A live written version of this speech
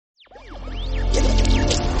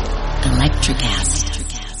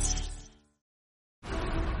Electricast.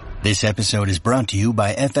 This episode is brought to you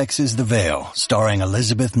by FX's The Veil, starring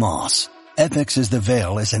Elizabeth Moss. FX's The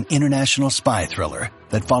Veil is an international spy thriller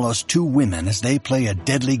that follows two women as they play a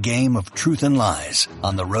deadly game of truth and lies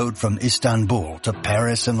on the road from Istanbul to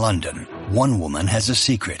Paris and London. One woman has a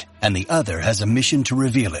secret, and the other has a mission to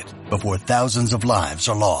reveal it before thousands of lives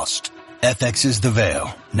are lost. FX's The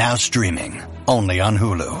Veil, now streaming, only on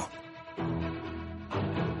Hulu.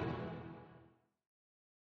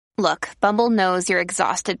 Look, Bumble knows you're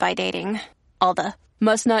exhausted by dating. All the,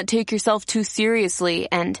 must not take yourself too seriously,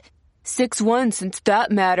 and 6'1" since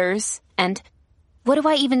that matters, and what do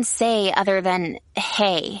I even say other than,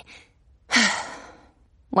 hey?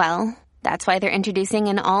 Well, that's why they're introducing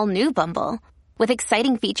an all-new Bumble, with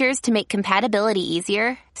exciting features to make compatibility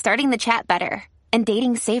easier, starting the chat better, and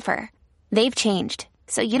dating safer. They've changed,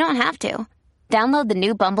 so you don't have to. Download the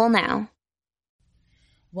new Bumble now.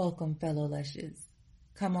 Welcome, fellow Lushes.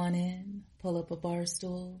 Come on in, pull up a bar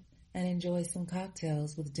stool, and enjoy some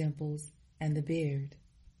cocktails with Dimples and the Beard.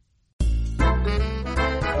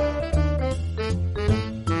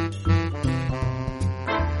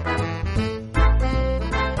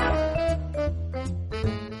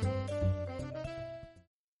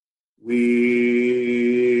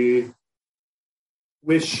 We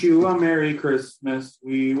wish you a Merry Christmas.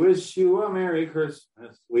 We wish you a Merry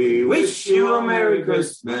Christmas. We wish you a Merry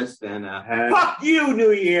Christmas and a happy... Fuck you,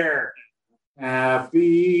 New Year!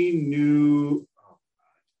 Happy New... Oh, God.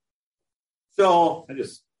 So, I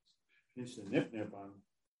just pinched a nip-nip on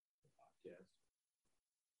the podcast.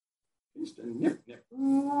 Pinched a nip-nip.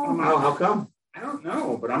 How come? I don't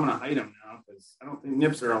know, but I'm going to hide them now because I don't think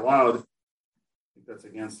nips are allowed. I think that's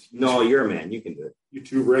against... No, you're a man. You can do it.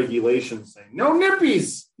 YouTube regulations saying, no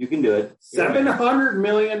nippies! You can do it. $700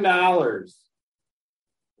 million.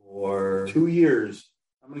 For 2 years.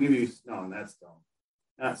 I'm going to give you... No, that's dumb.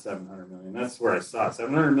 Not $700 million. That's where I saw it.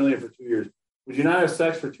 $700 million for 2 years. Would you not have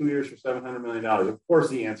sex for 2 years for $700 million? Of course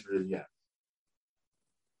the answer is yes.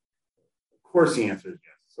 Of course the answer is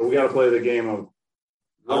yes. So we got to play the game of...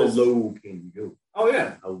 How low can you go? Oh,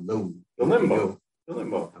 yeah. How low? The limbo. The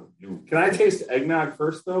limbo. Can I taste eggnog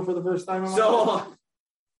first, though, for the first time in my life?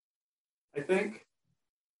 I think.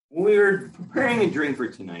 When we were preparing a drink for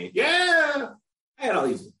tonight, Yeah! I had all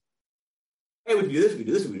these. Hey, we do this, we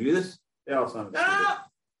do this, we do this. They all sounded so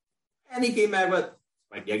And he came back with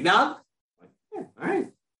like eggnog. I'm like, yeah, all right,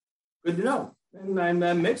 good to know. And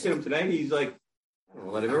I'm mixing them tonight. He's like, I don't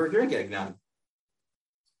know that I've ever drank eggnog.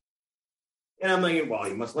 And I'm thinking, well,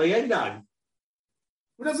 you must like eggnog.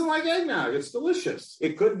 Who doesn't like eggnog? It's delicious.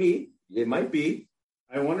 It could be. It might be.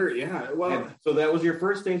 I wonder, yeah. Well, And so that was your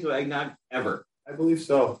first taste of eggnog ever. I believe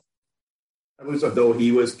so. Though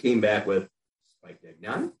he came back with spiked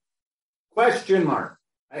eggnog? Question mark.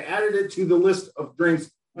 I added it to the list of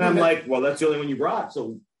drinks. And I'm like, well, that's the only one you brought, so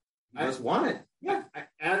you just want it. Yeah, I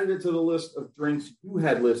added it to the list of drinks you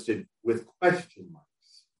had listed with question marks.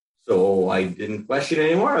 So I didn't question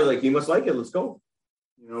it anymore. I was like, you must like it. Let's go.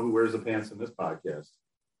 You know who wears the pants in this podcast?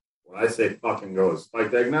 When I say fucking goes.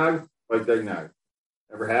 Spiked eggnog? Spiked eggnog.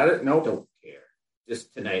 Ever had it? Nope. Don't care.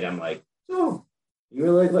 Just tonight, I'm like, so you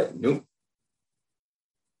really like what? Nope.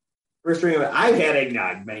 First drink of it. I've had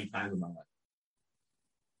eggnog many times in my life.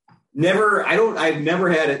 I've never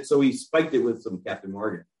had it, so he spiked it with some Captain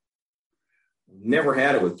Morgan. Never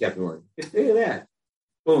had it with Captain Morgan. Just think of that.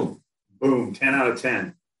 Boom. Boom. 10 out of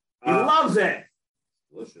 10. He loves it.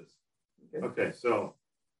 Delicious. Okay, so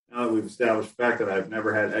now that we've established the fact that I've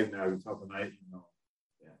never had eggnog until tonight, you know.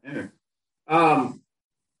 Yeah. Anyway.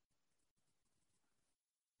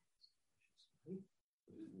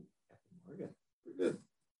 Pretty good.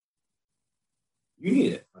 You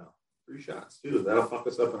need it. Wow. 3 shots, too. That'll fuck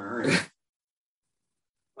us up in a hurry.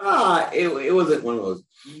 It wasn't one of those.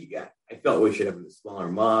 I felt we should have a smaller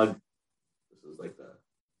mug. This was like the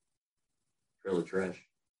trailer trash.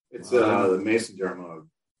 It's the mason jar mug.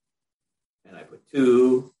 And I put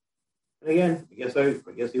 2. And again, I guess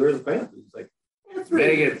he wears the pants. He's like, yeah, 3.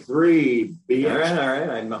 Make it 3, bitch. All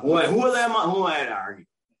right. Who am I to argue?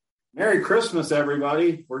 Merry Christmas,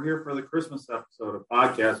 everybody. We're here for the Christmas episode of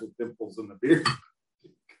Podcast with Dimples and the Beard.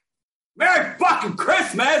 Merry fucking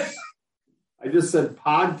Christmas! I just said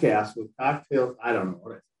podcast with cocktails. I don't know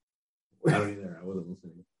what I said. I don't either. I wasn't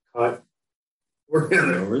listening. Cut. We're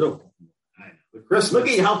in the Christmas. Look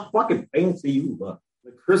at how fucking fancy you look.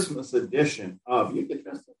 The Christmas edition of You Get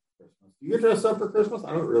Dressed Up for Christmas. You get dressed up for Christmas?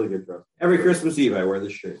 I don't really get dressed up. Every Christmas Eve, I wear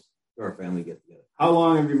this shirt. Our family get together. How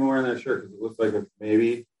long have you been wearing that shirt? Because it looks like it's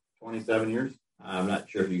maybe 27 years. I'm not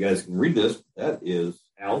sure if you guys can read this. But that is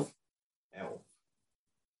Elf. Elf.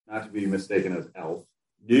 Not to be mistaken as Elf.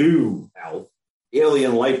 New Alf.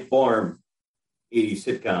 Alien Life Form 80s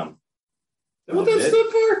sitcom. Is that what that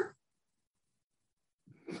stood for?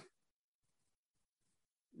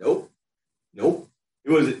 Nope. It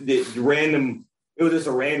was random. It was just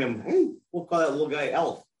a random. Hey, we'll call that little guy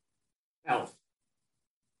Alf.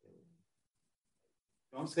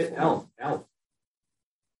 Don't say Alf. Alf.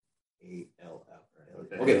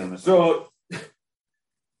 A-L-F. Okay, so one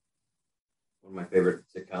of my favorite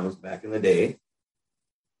sitcoms back in the day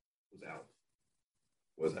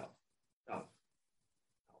was Alf.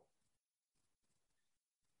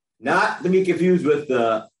 Not to be confused with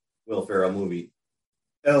the Will Ferrell movie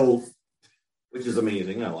Elf, which is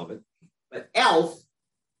amazing. I love it. But Elf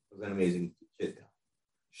was an amazing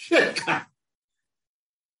Shitcom.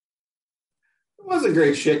 It was a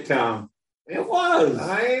great shitcom. It was.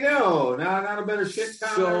 I know. Not a better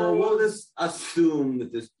shitcom. So we'll just assume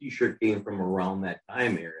that this T-shirt came from around that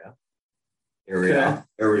time area. Areolas.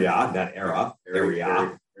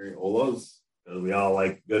 Because we all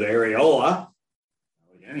like good areola.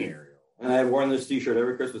 Like any areola. And I've worn this T-shirt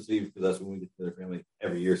every Christmas Eve because that's when we get to the family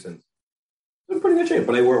every year since. It's in pretty good shape,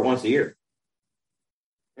 but I wear it once a year.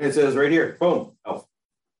 And it says right here, boom, Elf.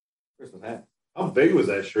 Christmas hat. How big was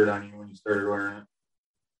that shirt on you when you started wearing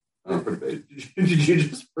it? Pretty big. Did you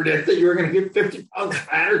just predict that you were going to get 50 pounds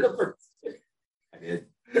fatter the first day? I did.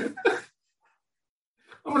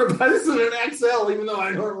 I'm going to buy this in an XL, even though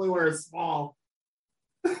I normally wear a small.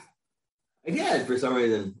 I did for some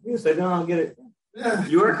reason. You said, no, I'll get it. Yeah,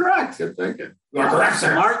 you are correct. Good thinking. You are correct,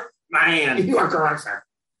 sir. Smart man. You are correct, sir.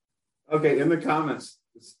 Okay, in the comments,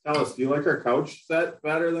 just tell us, do you like our couch set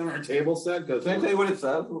better than our table set? Can I tell you what it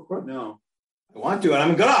says? No. I want to, and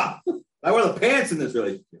I'm gonna. I wear the pants in this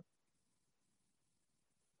relationship.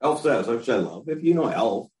 Elf says, which I love. If you know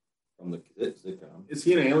Elf from the sitcom. Is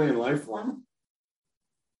he an alien life form?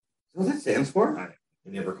 What that stands for? I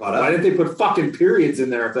never caught up. Why didn't they put fucking periods in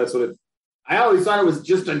there if that's what it... I always thought it was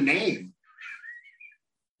just a name.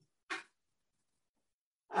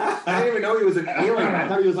 I didn't even know he was an alien. I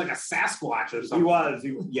thought he was like a Sasquatch or something.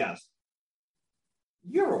 He was, yes.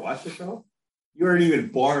 You ever watch the show? You weren't even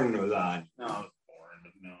born when it was on. No, I was born,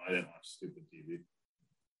 but no, I didn't watch stupid TV.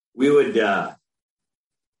 We would,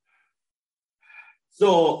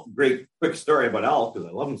 so great quick story about Elf, because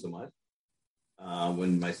I love him so much.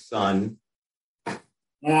 When my son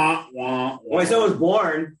was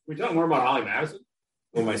born. We talk more about Holly Madison?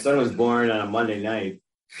 When my son was born on a Monday night,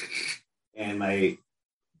 and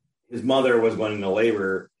his mother was going into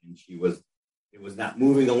labor, and it was not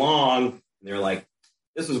moving along, and they're like,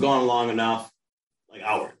 this has gone long enough, like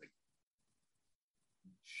hours.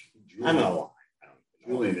 I'm gonna lie.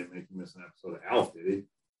 Julian didn't make him miss an episode of Alf, did he?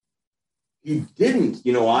 He didn't.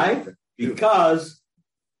 You know why? Because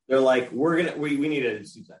they're like, we need a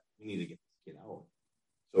C-section. We need to get this kid out.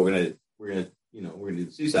 So we're gonna do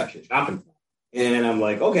the C-section. Chopping. And I'm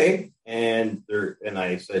like, okay. And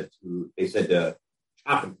they said to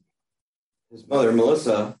Chopping, his mother,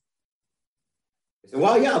 Melissa, I said,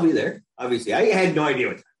 well, yeah, I'll be there. Obviously, I had no idea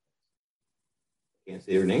what time. Can't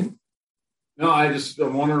say her name. No, I'm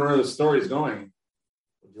wondering where the story's going.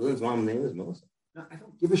 Well, Julian's mom's name is Melissa. No, I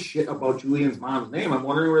don't give a shit about Julian's mom's name. I'm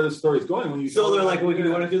wondering where the story's going. So they're like, well, we can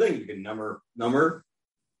do one or two things. You can number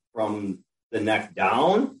from the neck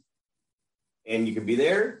down, and you can be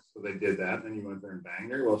there. So they did that, and then you went there and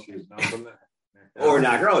banged her while she was numb from the neck down. Or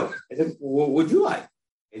knock her out. I said, well, what would you like?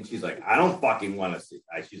 And she's like, I don't fucking want to see.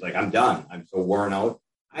 She's like, I'm done. I'm so worn out.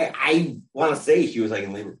 I want to say she was like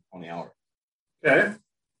in labor for 20 hours. Okay.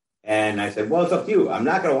 And I said, well, it's up to you. I'm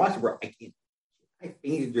not going to watch it, bro. I can't. I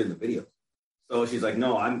fainted during the video. So she's like,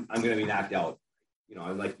 no, I'm going to be knocked out.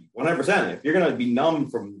 I'm like, 100%. If you're going to be numb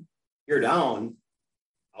from here down,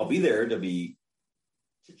 I'll be there to be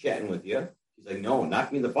chit-chatting with you. She's like, no,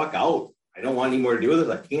 knock me the fuck out. I don't want any more to do with this.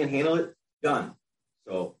 I can't handle it. Done.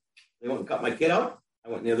 So they went and cut my kid out. I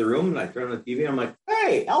went in the other room and I turned on the TV and I'm like,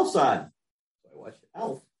 hey, Elf's on. So I watched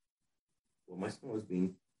Elf. Well, my son was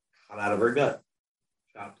being cut out of her gut.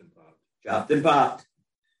 Chopped and popped.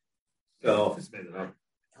 So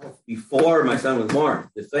Elf before my son was born,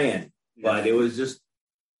 just saying. Yeah. But it was just.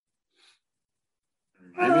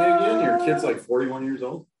 Remind me again, your kid's like 41 years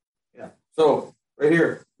old? Yeah. So right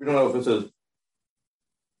here, we don't know if it says,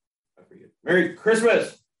 I forget. Merry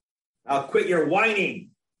Christmas. I'll quit your whining.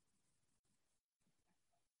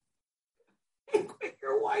 Quit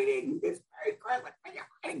your whining. It's Merry Christmas. Quit your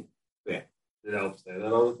whining. Yeah. Did Elf say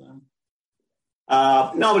that all the time?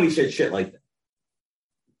 Nobody said shit like that.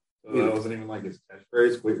 So that wasn't even like his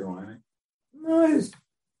catchphrase, quit your whining? Nice.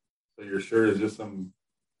 So your shirt is just some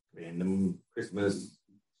random Christmas,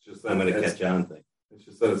 just I'm going to catch on thing. It's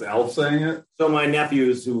just that it's Elf saying it. So my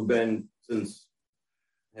nephews who've been since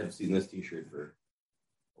have seen this T-shirt for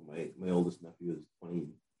my oldest nephew is 21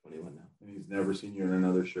 now, and he's never seen you in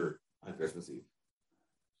another shirt on Christmas Eve.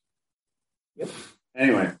 Yep.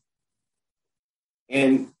 Anyway,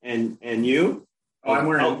 and you? Oh, I'm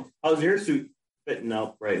wearing. How's your suit fitting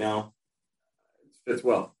up right now? It fits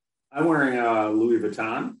well. I'm wearing Louis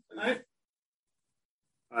Vuitton tonight.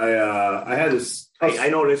 I had this. I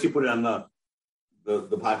noticed you put it on the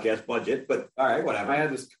podcast budget, but all right, whatever. I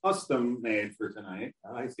had this custom made for tonight.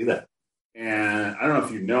 Oh, I see that. And I don't know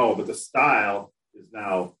if you know, but the style is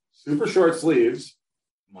now super short sleeves.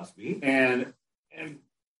 Must be. And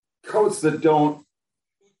coats that don't.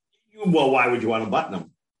 Well, why would you want to button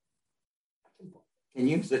them? Can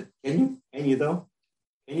you? Can you though?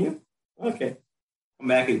 Can you? Okay. Come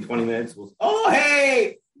back in 20 minutes. Oh,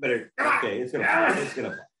 hey! Better. Okay, it's gonna.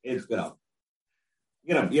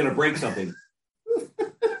 You're gonna break something.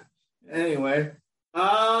 Anyway,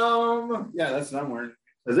 yeah, that's what I'm wearing.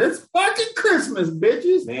 Because it's fucking Christmas,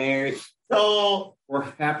 bitches. Merry. So, or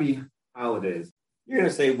happy holidays. You're going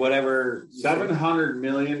to say whatever. $700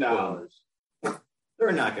 million.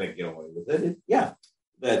 They're not going to get away with it. Yeah.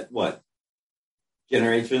 That what?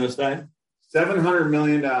 Generation this time? $700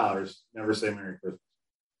 million. Never say Merry Christmas.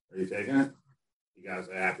 Are you taking it? You got to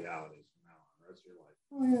say happy holidays from now on. The rest of your life.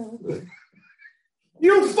 Oh, yeah.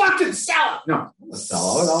 You fucking sell it. No. I'm a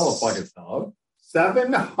sellout. I'll fucking sell it.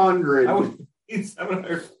 700. I would eat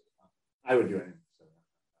 700. I would do anything.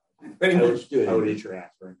 I would eat your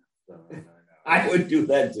ass right now. So, I would do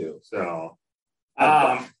that too. So,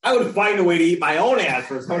 I would find a way to eat my own ass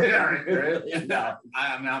for some reason. No,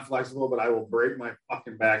 I'm not flexible, but I will break my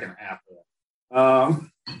fucking back in half for that.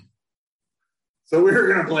 So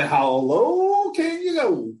we're gonna play How Low Can You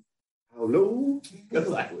Go? How low can you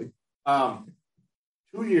go?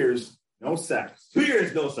 2 years, no sex. 2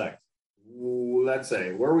 years, no sex. Let's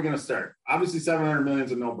say, where are we going to start? Obviously, 700 million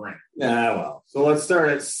is a no-brainer. Yeah, well. So let's start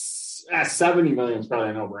at 70 million is probably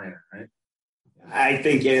a no-brainer, right? I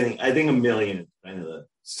think a million is kind of the...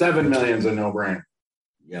 7 million is a no-brainer.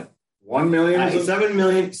 Yep. 1 million is $7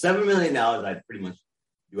 million, I'd pretty much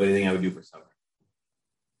do anything I would do for summer.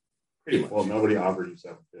 Pretty much. Well, nobody offered you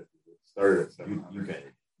 750. It started at 700. You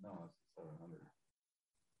paid. No, it's 700.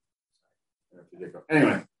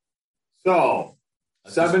 Anyway, so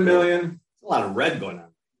 7 million. There's a lot of red going on.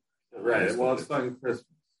 Right. Well, it's fucking Christmas,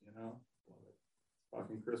 you know? It's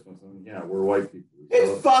fucking Christmas. And yeah, we're white people.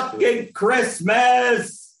 It's fucking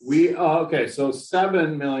Christmas. Okay, so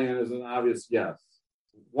 7 million is an obvious yes.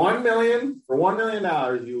 1 million, for $1 million,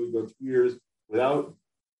 you would go 2 years without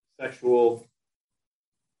sexual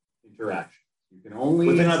interaction. You can only.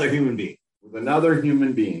 With another human being. With another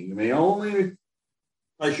human being. You may only.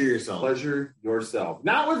 Pleasure yourself.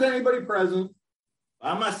 Not with anybody present.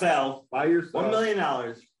 By myself. By yourself. $1 million.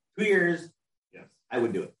 2 years. Yes. I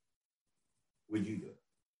would do it. Would you do it?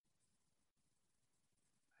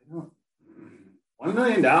 I don't. $1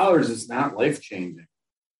 million is not life-changing.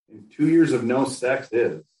 And 2 years of no sex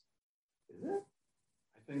is. Is it?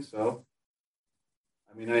 I think so.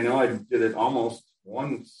 I mean, I know I did it almost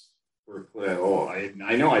once for I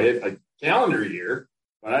know I hit a calendar year,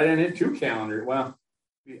 but I didn't hit 2 calendar. Well,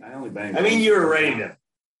 I only banged. I mean, you were ready to.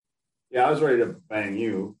 Yeah, I was ready to bang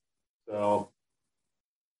you. So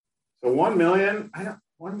 1 million.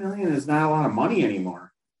 1 million is not a lot of money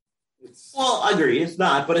anymore. I agree. It's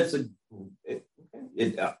not, but it's a.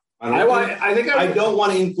 I don't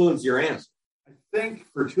want to influence your answer. I think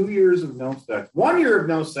for 2 years of no sex, 1 year of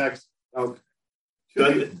no sex. Okay.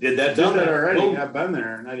 Did that already. Boom. I've been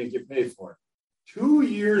there and I didn't get paid for it. 2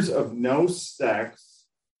 years of no sex.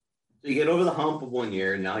 So you get over the hump of 1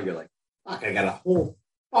 year, and now you're like, fuck, I got a whole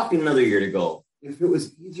fucking another year to go. If it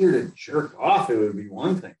was easier to jerk off, it would be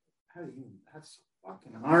one thing. That's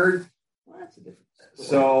fucking hard. Well, that's a different story.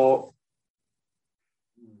 So,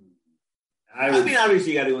 I mean,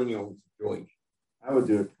 obviously, you got to do it in your own situation. I would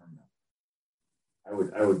do it from now. I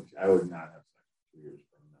would not have sex for 2 years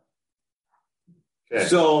from now. Okay.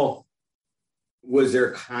 So, was there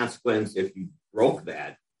a consequence if you broke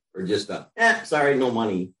that, or just sorry, no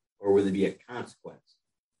money, or would there be a consequence?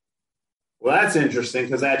 Well, that's interesting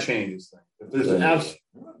because that changes things.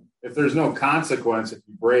 If there's no consequence, if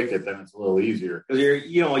you break it, then it's a little easier. Because a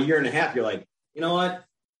year and a half, you're like, you know what?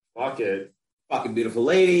 Fuck it. Fucking beautiful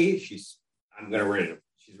lady. She's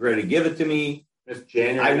ready to give it to me. It's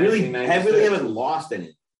January. I really haven't lost in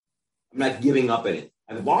it. I'm not giving up in it.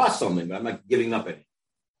 I've lost something, but I'm not giving up in it.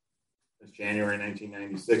 It's January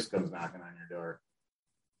 1996 comes knocking on your door.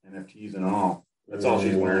 NFTs and all. That's all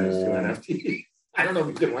she's wearing is 2 NFTs. I don't know if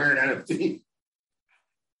you can wear an NFT.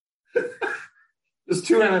 Just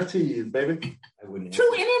 2 NFTs, baby. I wouldn't. 2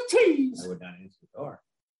 NFTs. I would not answer the door.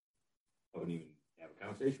 I wouldn't even have a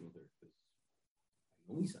conversation with her.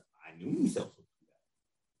 I knew myself.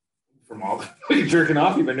 From all the jerking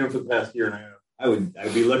off you've been doing for the past year and a half. I would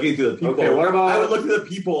be looking to the people. Okay, what about? I would look to the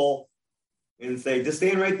people and say, just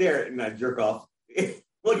stand right there, and I'd jerk off.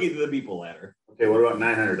 Looking to the people ladder. Okay, what about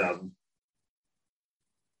 900,000?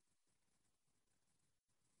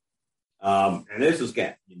 And this was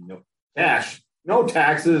cash. Cash. No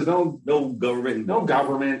taxes. No government. No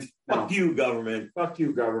government. Fuck you, government. Fuck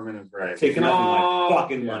you, government is right. Taking all my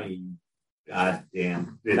fucking money. God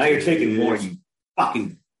damn. Now you're taking more, you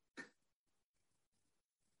fucking.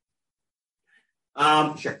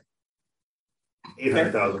 Sure.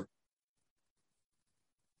 800,000.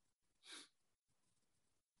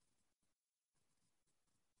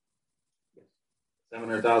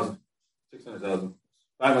 $700,000. 600,000.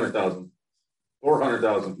 500,000.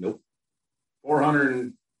 400,000. Nope.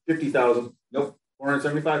 450,000. Nope.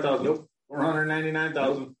 475,000. Nope.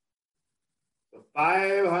 499,000. So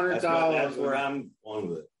 500,000. That's where I'm going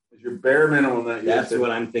with it. Is your bare minimum that you That's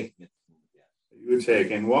what I'm thinking. you would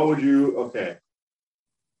take. And what would you? Okay.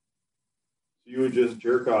 So you would just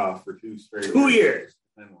jerk off for 2 straight 2 years.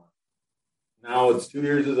 Then what? Now it's 2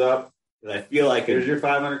 years is up. Because I feel like Here's your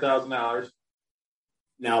 $500,000.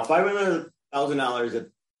 Now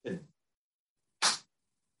 $500,000.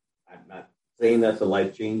 I'm not saying that's a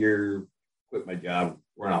life changer. Quit my job,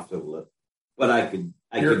 run off to the lip. But I could.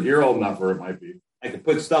 You're old enough where it might be. I could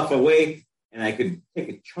put stuff away, and I could take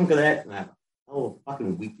a chunk of that and have a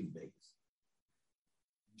fucking week in Vegas.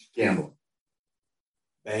 Just gamble.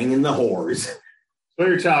 Banging the whores. So what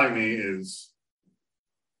you're telling me is,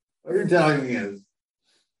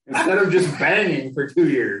 instead of just banging for 2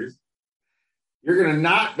 years, you're going to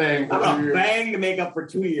not bang for 2 I'm years. gonna bang to make up for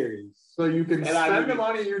 2 years. So you can spend the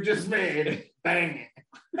money you just made banging.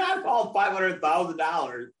 Not all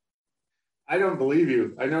 $500,000. I don't believe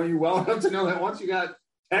you. I know you well enough to know that once you got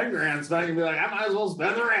 10 grand spent, you'll be like, I might as well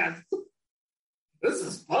spend the rest. This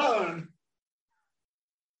is fun.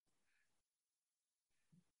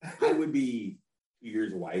 I would be 2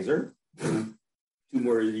 years wiser. 2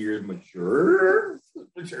 more years mature.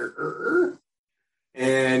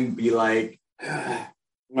 And be like, that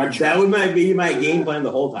would be my game plan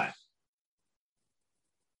the whole time.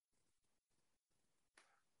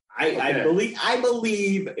 I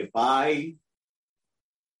believe if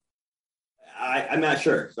I'm not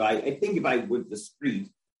sure. So I think if I went the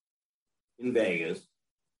street in Vegas,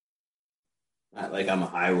 not like I'm a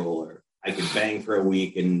high roller, I could bang for a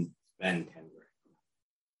week and spend 10 grand.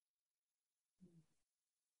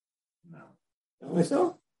 No. Don't think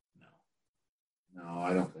so? No,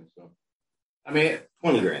 I don't think so. I mean,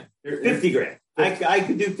 20 grand. 50 grand. I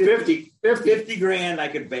could do 50 grand. I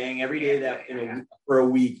could bang every day for a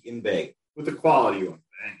week in Vegas. With the quality you want to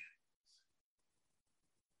bang.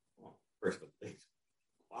 Well, first of all,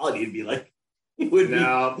 quality would be like, it'd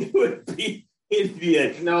be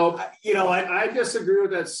a, no, you know, I disagree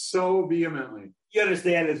with that so vehemently. You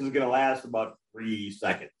understand this is going to last about 3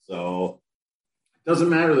 seconds. So it doesn't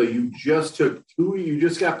matter though. You just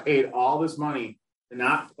got paid all this money to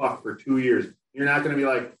not fuck for 2 years. You're not going to be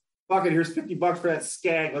like, fuck it, here's $50 for that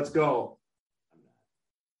skag. Let's go.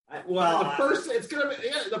 What I'm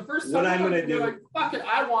going to do, like, fuck it,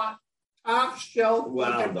 I want top shelf. I'm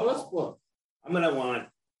going to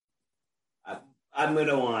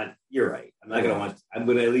want, you're right. I'm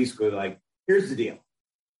going to at least go like, here's the deal.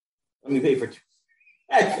 Let me pay for 2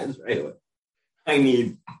 seconds right away. I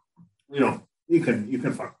need, you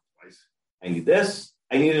can fuck twice. I need this.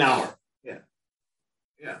 I need an hour.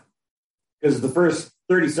 Yeah. Because the first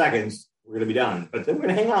 30 seconds, we're going to be done. But then we're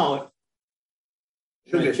going to hang out.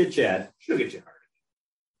 She'll get chit-chat. She'll get you hard.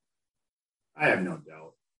 I have no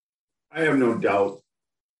doubt.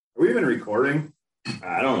 Are we even recording?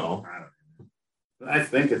 I don't know. I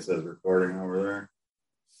think it says recording over there.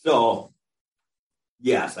 So,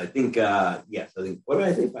 yes, I think, what did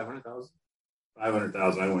I say? 500,000?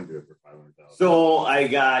 500,000. I wouldn't do it for 500,000. So I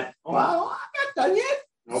got, I'm not done yet.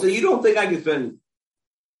 Nope. So you don't think I could spend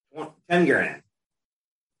 10 grand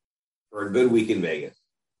for a good week in Vegas?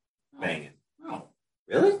 Banging. No.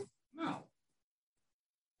 Really? No.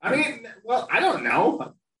 I mean, well, I don't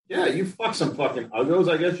know. Yeah, you fuck some fucking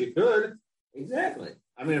uggos, I guess you could. Exactly.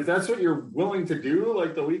 I mean, if that's what you're willing to do,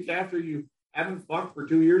 like the week after you haven't fucked for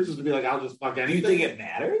 2 years, is to be like, I'll just fuck anything. Do you think it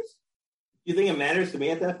matters? Do you think it matters to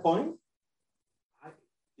me at that point?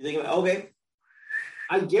 You think, okay.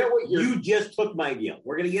 I get what you just took my deal.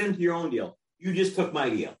 We're going to get into your own deal. You just took my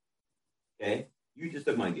deal. Okay? You just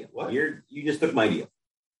took my deal. What? You just took my deal.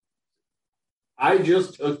 I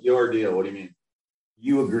just took your deal. What do you mean?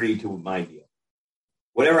 you agree to my deal.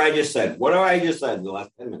 Whatever I just said in the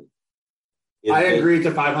last 10 minutes. I agreed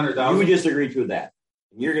to $500,000. You just agreed to that.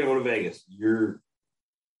 And you're going to go to Vegas. You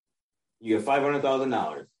have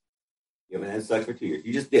 $500,000. You haven't had sex for 2 years.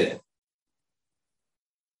 You just did it.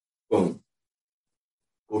 Boom.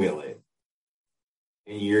 Go get laid.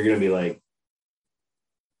 And you're going to be like,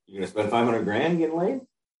 you're going to spend $500,000 getting laid?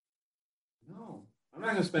 No. I'm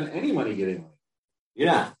not going to spend any money getting laid. You're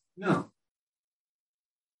not? No.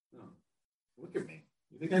 Look at me.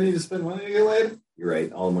 You think I need to spend money to get laid? You're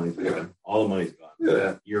right. All the money's gone. All the money's gone.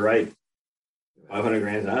 Yeah. You're right.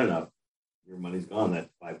 $500,000 is not enough. Your money's gone. That's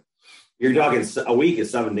five. You're talking a week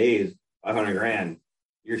is 7 days. $500,000.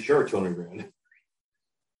 You're short $200,000.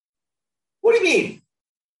 What do you mean?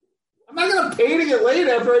 I'm not going to pay to get laid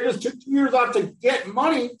after I just took 2 years off to get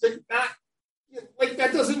money to not like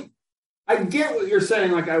that doesn't. I get what you're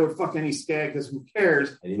saying. Like I would fuck any skag because who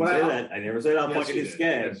cares? I didn't say that. I never said I'll fuck any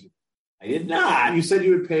skag. Yes. I did not. You said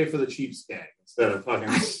you would pay for the cheap skag instead of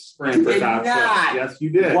fucking spraying for top. Not. Yes,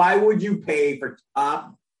 you did. Why would you pay for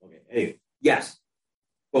top? Okay. Anyway, yes.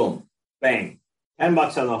 Boom. Bang. $10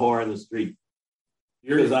 on the whore on the street.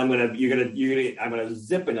 Because I'm gonna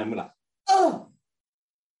zip and I'm gonna. Oh.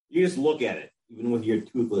 You just look at it, even with your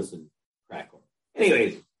toothless and crack whore.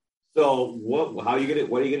 Anyways, so what? How are you gonna?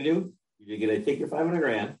 What are you gonna do? You're gonna take your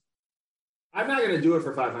 $500,000. I'm not gonna do it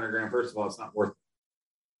for $500,000. First of all, it's not worth it.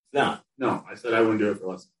 It's not. No, I said I wouldn't do it for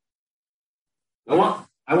less. I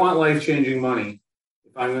want life-changing money.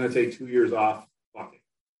 If I'm going to take 2 years off, fuck it.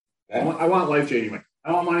 Okay. I want life-changing money.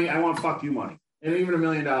 I want money. I want fuck you money. And even $1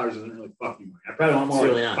 million isn't really fuck you money. I probably want more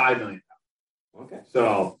like $5 million. Okay.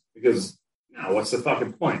 So, because, no, what's the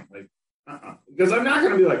fucking point? Like, Because I'm not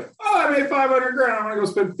going to be like, oh, I made $500,000. I'm going to go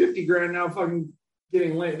spend $50,000 now fucking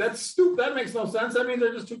getting laid. That's stupid. That makes no sense. That means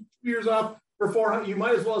I just took 2 years off for $400,000. You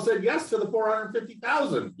might as well have said yes to the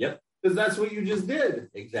 $450,000. Yep. Because that's what you just did.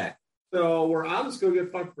 Exactly. So I'll just go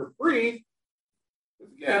get fucked for free.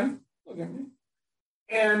 Again, look at me.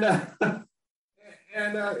 And I'll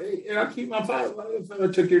keep my $500,000. If I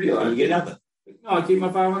took your deal, you get nothing. No, I keep my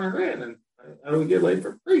 $500,000 and I don't get laid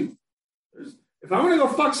for free. If I'm going to go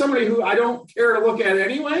fuck somebody who I don't care to look at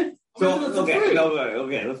anyway,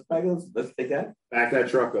 okay, let's take that. Back that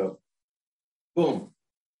truck up. Boom.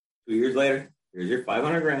 2 years later, here's your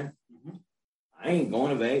 $500,000. Mm-hmm. I ain't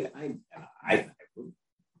going to Vegas.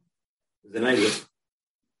 It's an idea.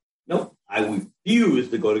 Nope. I refuse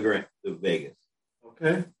to go to Vegas.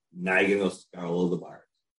 Okay. Now you're going to go scarl the bars.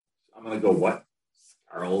 I'm going to go what?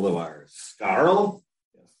 Scarl the bars. Scarl?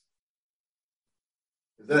 Yes.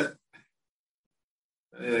 Is that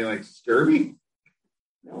anything like scurvy?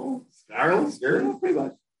 No. Scarl? Scurvy? Pretty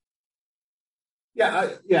much.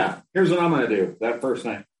 Yeah. Here's what I'm going to do that first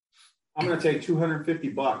night. I'm going to take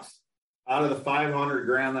 $250 out of the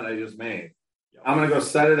 $500,000 that I just made. Yep. I'm going to go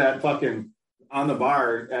set it at fucking on the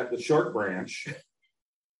bar at the Short Branch.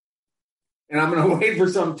 And I'm going to wait for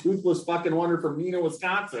some toothless fucking wonder from Neenah,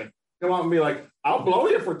 Wisconsin. Come out and be like, I'll blow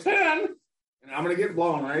you for 10. And I'm going to get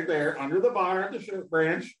blown right there under the bar at the Short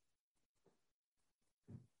Branch.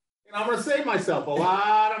 And I'm going to save myself a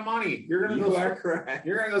lot of money. You're going to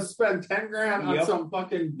go spend $10,000 on some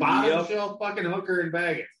fucking bottom shelf fucking hooker in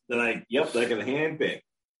Vegas. That I can handpick.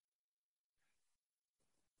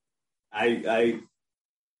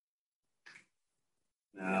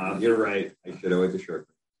 No, you're right. I should have went to Short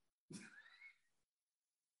Branch.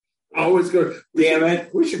 Always go. Damn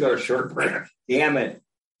it. We should go to Short Branch. Damn it.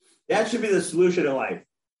 That should be the solution in life.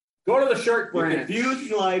 Go to the Short Branch. You're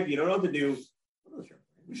confused in life. You don't know what to do. Go to the Short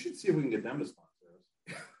Branch. We should see if we can get them to sponsor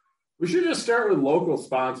us. We should just start with local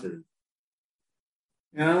sponsors.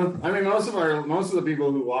 You know, I mean, most of the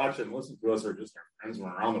people who watch and listen to us are just our friends from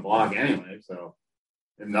around the block anyway. So,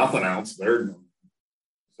 if nothing else,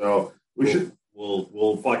 so we should.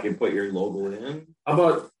 We'll fucking put your logo in. How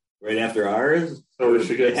about right after ours? So we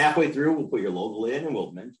should get halfway through. We'll put your logo in and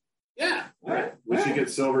we'll mention. Yeah, all right. We should get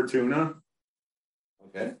silver tuna.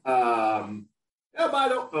 Okay.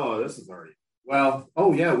 This is already. Well,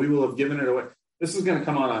 oh yeah, we will have given it away. This is going to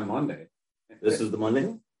come out on Monday. This is the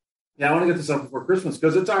Monday? Yeah, I want to get this up before Christmas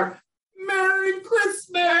because it's our Merry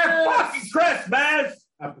Christmas! Fucking Christmas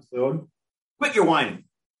episode. Quit your whining.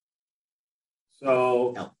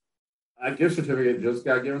 So, a gift certificate just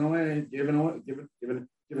got given away. Give it.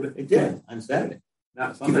 It did on Saturday.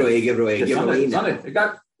 Not Sunday. Give it away. Sunday.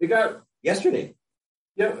 It got yesterday.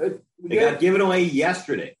 Yeah, it got given away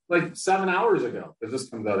yesterday. Like 7 hours ago. Because this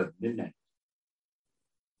comes out at midnight.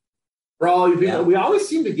 For all you people, we always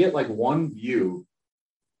seem to get like one view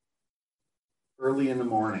early in the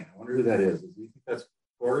morning. I wonder who that is. Do you think that's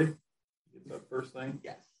Corey? Is that first thing?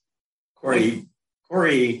 Yes. Corey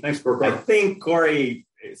Corey. Thanks, Corey. I think Corey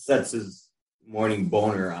sets his morning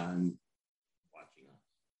boner on watching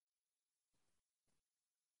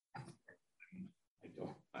us.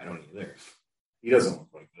 I don't either. He doesn't look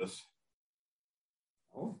like this.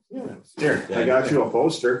 Oh, yeah. Here, I got you a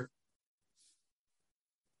poster.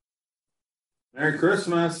 Merry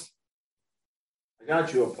Christmas. I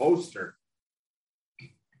got you a poster. Are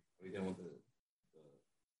we done with the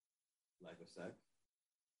lack of sex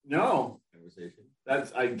No, conversation?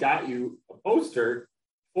 I got you a poster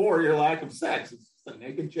for your lack of sex. It's just a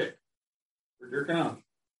naked chick. We're jerking off.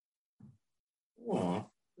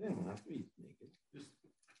 Well, they don't have to be naked. Just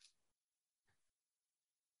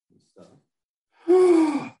stuff.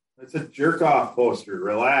 It's a jerk off poster.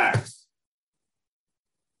 Relax.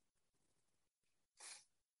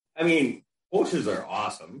 I mean, posters are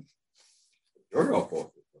awesome. Your off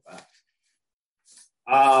posters are best.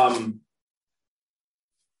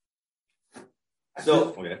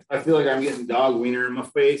 I feel like I'm getting dog wiener in my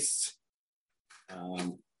face. I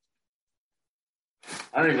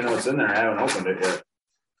don't even know what's in there. I haven't opened it yet.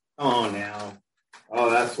 Oh, now.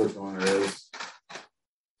 Oh, that's which one it is.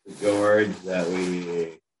 The George that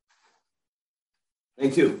we...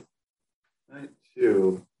 Night two.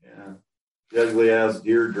 Yeah. The ugly ass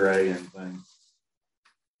deer dragon thing.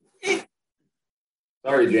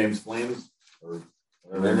 Sorry, James Flames. Or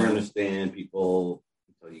I never understand people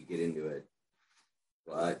until you get into it.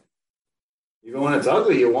 But even when it's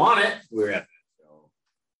ugly, you want it. we're at that show.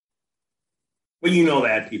 Well, you know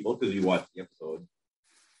that, people, because you watched the episode.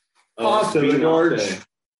 Off to the Gorge.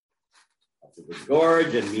 Off to the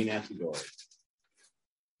Gorge and Me Nasty Gorge.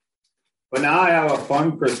 But now I have a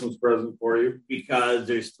fun Christmas present for you. Because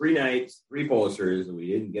there's 3 nights, 3 posters, and we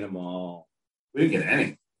didn't get them all. We didn't get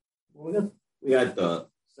any. Well, we got the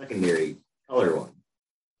secondary color one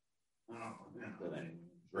Oh, yeah. that I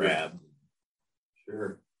grabbed.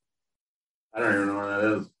 Sure. I don't even know where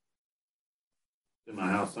that is. It's in my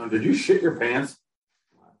house. Son, did you shit your pants?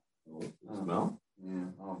 Oh, smell? Yeah.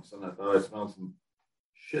 All of a sudden I thought I smelled some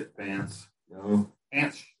shit pants. No.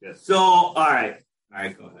 Pants shit. So, all right. All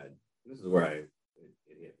right, go ahead. This is where it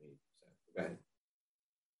hit me. Go ahead.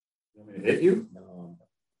 You want me to hit you? No.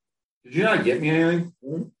 Did you not get me anything?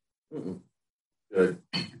 Mm-mm. Good.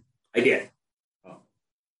 I did. Oh.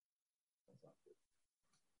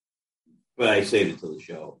 But I saved it till the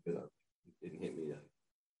show because it didn't hit me then.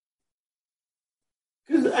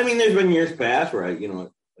 Because, I mean, there's been years past where I,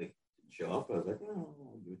 like, show up. I was like, oh,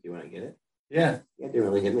 I'll do it with you when I get it. Yeah. Yeah, it didn't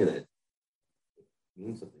really hit me that it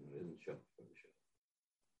means something when it doesn't show up for the show.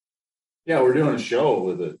 Yeah, we're doing a show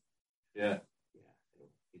with it. Yeah. Yeah,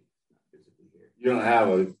 it's not physically here. You don't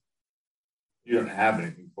have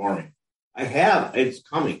anything for me. I have. It's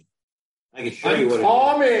coming. I can show you what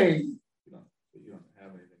coming. You don't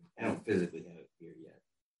have anything. I don't physically have it here yet.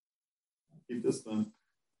 Keep this then.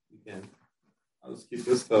 You can. I'll just keep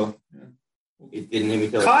this though. Yeah. It didn't hit me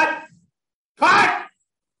till Cut!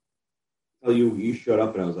 Oh, you showed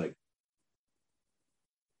up and I was like,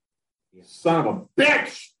 yeah. Son of a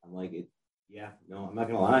bitch! I'm like, it. Yeah, no, I'm not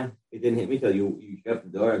gonna lie. It didn't hit me till you shut the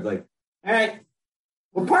door. I was like, all right.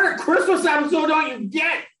 What part of Christmas episode don't you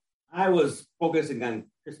get? I was focusing on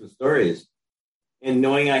Christmas stories and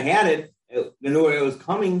knowing I had it, I knew it was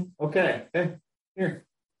coming. Okay. Hey, here.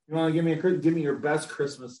 You want to give me your best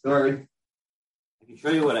Christmas story? I can show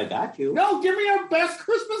you what I got you. No, give me your best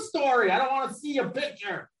Christmas story. I don't want to see a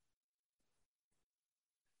picture.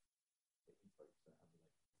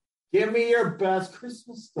 Give me your best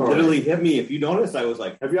Christmas story. Literally hit me. If you noticed, I was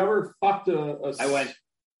like, have you ever fucked I went,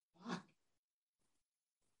 fuck.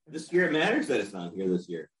 This year it matters that it's not here this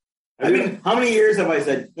year. How many years have I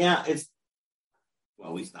said, yeah,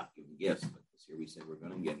 well, we stopped giving gifts, but this year we said we're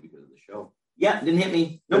going to get because of the show. Yeah, didn't hit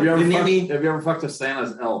me. Nope, didn't hit me. Have you ever fucked a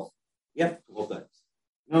Santa's elf? Yep, both times.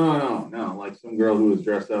 No. Like some girl who was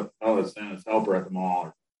dressed up as Santa's helper at the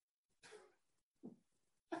mall.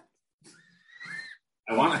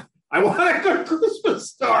 I want a good Christmas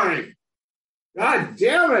story. God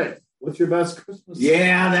damn it! What's your best Christmas story?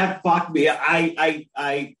 Yeah, that fucked me.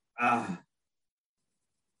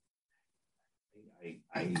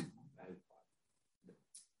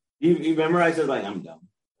 You remember I said, like, I'm dumb.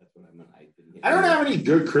 That's what I meant. I don't have any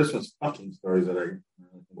good Christmas fucking stories that I...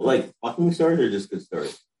 Like fucking stories or just good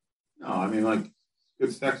stories? No, I mean, like,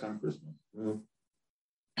 good sex on Christmas. I'm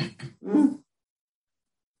going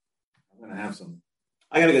to have some...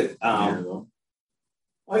 I got a good... I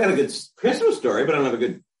got a good Christmas story, but I don't have a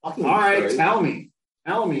good fucking story. All right, tell me.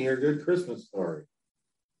 Tell me your good Christmas story.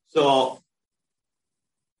 So,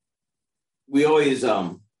 we always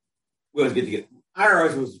get together.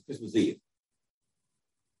 Ours was Christmas Eve.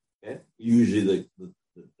 Okay, usually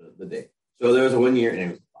the day. So there was a 1 year, and it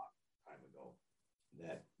was a long time ago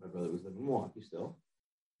that my brother was living in Milwaukee still.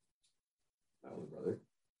 My older brother,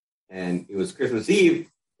 and it was Christmas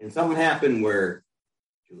Eve, and something happened where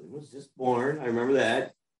Julian was just born. I remember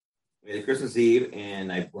that. We had Christmas Eve,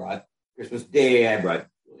 and Christmas Day. I brought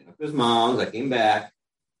Julian up to his mom's. I came back,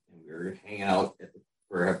 and we were hanging out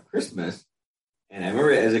for Christmas. And I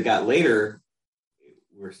remember as it got later,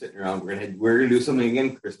 we were sitting around. We're gonna do something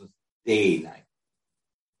again Christmas Day night.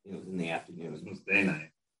 It was in the afternoon. It was Christmas Day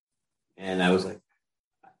night, and I was like,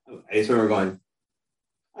 I just remember going.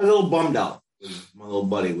 I was a little bummed out. My little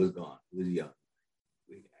buddy was gone. He was young.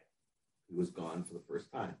 He was gone for the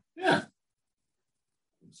first time. Yeah.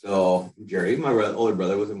 So Jerry, my older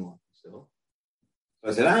brother, was in Milwaukee still.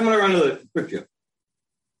 So I said, I'm going to run to the Quick Trip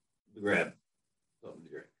to grab something to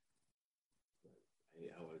drink.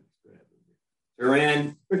 So I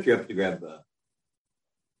ran Quick Trip to grab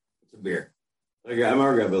some beer. So I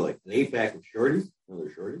remember grabbing like an 8-pack of shorties. Another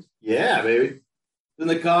shorties. Yeah, baby. In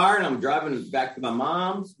the car, and I'm driving back to my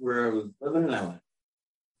mom's where I was living, and I went,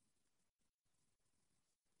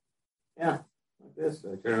 yeah, like this.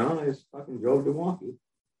 I turned on, I just fucking drove to Milwaukee.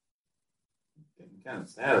 Getting kind of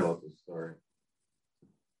sad about this story.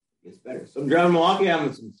 It's better. So I'm driving to Milwaukee,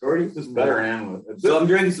 having some shorties. It's better end with. So I'm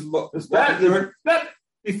drinking some. It's better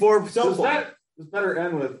before cell phone. It's better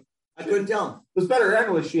end with. I couldn't tell him. It's better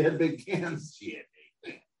end with. She had big cans. She had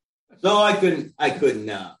big cans. So I couldn't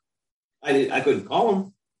call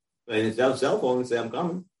him. I didn't have a cell phone and say I'm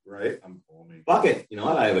coming. Right, I'm calling. Fuck it. You know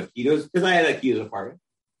what? I have a key to his, because I had a key to his apartment.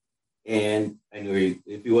 And I knew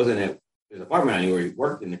if he wasn't at his apartment, I knew where he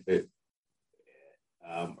worked, and where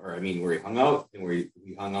he hung out, and where he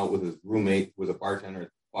hung out with his roommate, who was a bartender at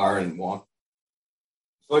the bar and walked.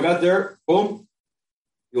 So I got there, boom.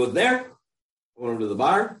 He was there. I went over to the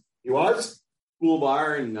bar. He was? Cool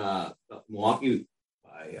bar in Milwaukee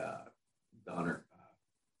by Donner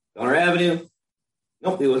Avenue.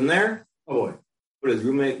 Nope, he wasn't there. Oh boy. But his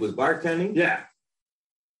roommate was bartending. Yeah.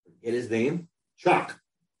 Forget his name. Chuck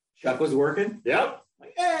was working. Yep.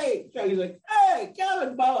 Like, hey, Chuck. He's like, hey,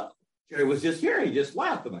 Kevin, Bubba. Jerry was just here. He just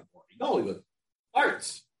laughed at my point. No, he goes,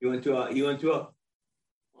 Arts. You went to a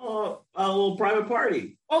little private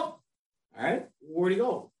party. Oh, all right. Where'd he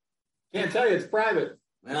go? Can't tell you. It's private.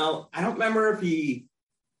 Well, I don't remember if he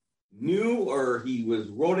knew or he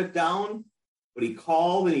wrote it down, but he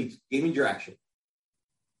called and he gave me direction.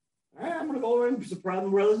 All right, I'm going to go over and surprise my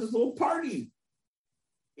brother's little party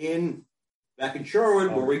back in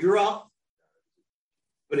Shorewood, where we grew up.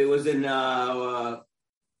 But it was in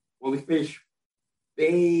Fish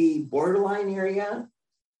Bay borderline area.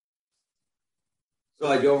 So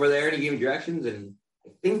I go over there and he gave me directions, and I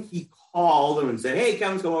think he called him and said, hey,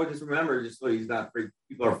 Kevin's coming over, just remember, just so he's not freaked.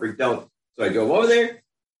 People are freaked out. So I drove over there,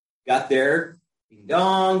 got there, ding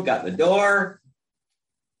dong, got in the door.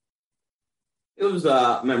 It was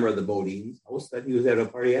a member of the Bodines house that he was at a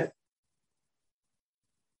party at.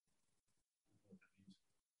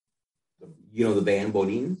 You know the band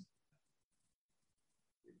Bodines?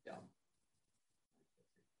 You're dumb.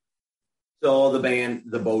 So the band,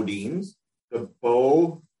 the Bodines. The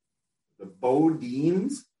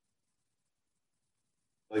Bodines?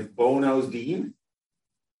 Like Bono's Dean?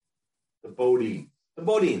 The Bodines. The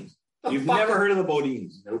Bodines. You've never heard of the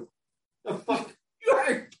Bodines? Nope. The fuck? You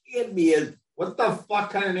are kidding me. What the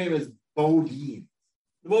fuck kind of name is Bodines?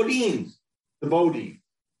 The Bodines. The Bodines.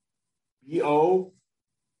 B-O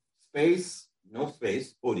space? No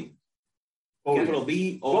space. Bodines. Capital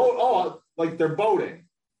B-O. Like they're boating.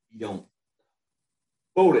 You don't.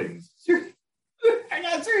 Boatings. I'm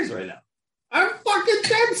not serious right now. I'm fucking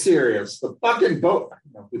dead serious. The fucking boat. I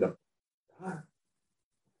don't know who the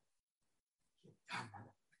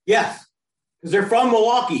Yes. Because they're from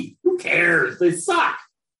Milwaukee. Who cares? They suck.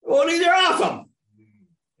 Well, they're awesome.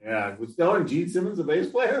 Yeah. Was Stellar Gene Simmons a bass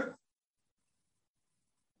player?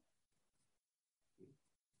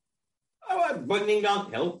 Buttoning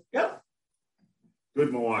down. Hell, yeah.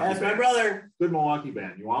 Good Milwaukee That's band. my brother. Good Milwaukee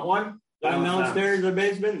band. You want one? I'm downstairs in the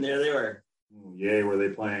basement, and there they were. Yay, were they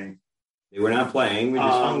playing? They were not playing. We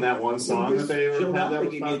just hung that one song that they were chilled out. that They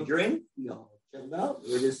was gave me a popular? drink. We all chilled out.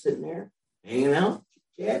 We were just sitting there, hanging out,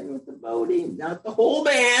 chatting with the Bodine. Not the whole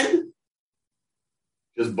band.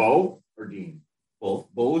 Just Bo or Dean? Both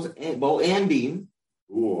Bo and Dean.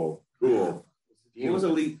 Cool. Dean was a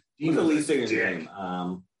lead singer's name.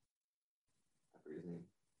 I forget his name.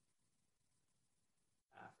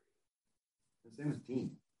 His name is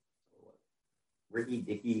Dean. Ricky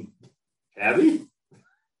Dickey. Cabby?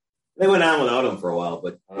 They went on without him for a while,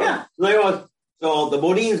 but yeah. So there was. So the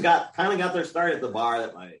Bodines got their start at the bar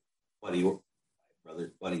that my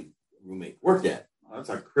brother's buddy roommate worked at. That's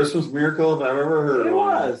a Christmas miracle if I've ever heard It one.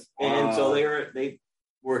 was. And so they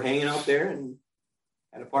were hanging out there and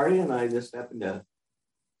had a party, and I just happened to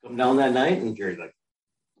come down that night, and Jerry's like,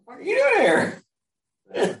 what are you doing here?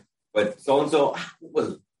 Yeah. But so-and-so, what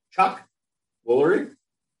was it? Chuck Woolery,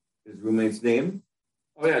 his roommate's name.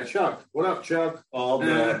 Oh, yeah, Chuck. What up, Chuck? Called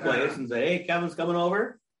the place and said, hey, Kevin's coming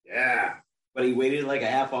over. Yeah. But he waited like a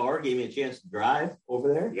half hour, gave me a chance to drive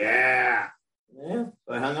over there. Yeah. Yeah.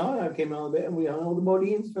 So I hung out. I came out of bed, and we hung out with the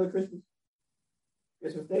Bodines for Christmas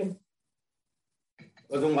Day.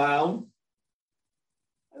 Wasn't wild.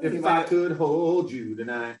 If I could hold you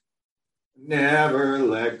tonight, never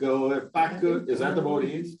let go. If I could, is that the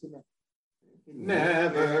Bodines?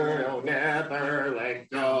 Never, oh, never let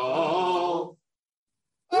go.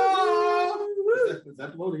 Oh, is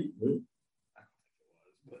that the Bodines?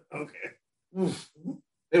 Okay.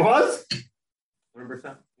 It was?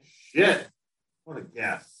 100%. Shit. What a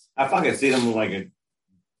guess. I fucking seen him like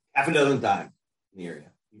half a dozen times in the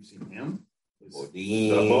area. You've seen him? Bodine.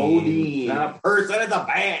 The Bodine. Not a person, it's a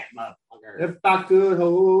band, motherfucker. If I could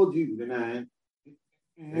hold you tonight.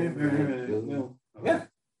 Yeah,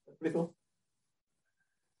 that's pretty cool.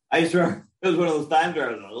 I used to remember, it was one of those times where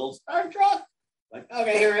I was a little starstruck. Like,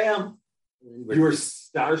 okay, here I am. You were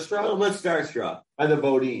starstruck? A little bit starstruck. By the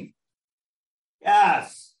Bodine.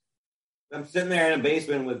 Yes. I'm sitting there in a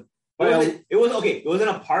basement with, it was okay. It wasn't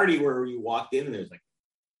a party where you walked in and there's like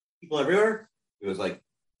people everywhere. It was like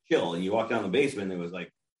chill. And you walked down the basement and it was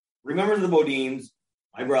like, remember the Bodines,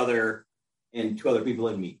 my brother, and 2 other people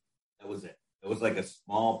and me. That was it. It was like a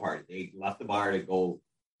small party. They left the bar to go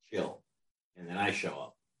chill. And then I show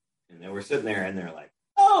up. And then we're sitting there and they're like,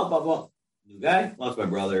 oh, blah, blah. New guy, lost my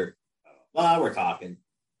brother. Blah, we're talking.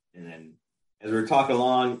 And then as we were talking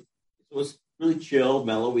along, it was really chill,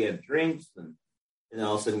 mellow. We had drinks and then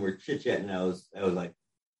all of a sudden we're chit-chatting. I was like,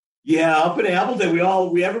 yeah, up in Appleton,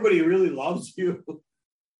 everybody really loves you.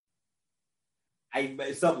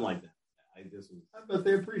 Something like that. I bet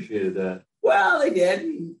they appreciated that. Well, they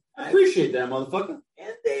did. I appreciate that, motherfucker.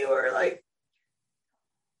 And they were like,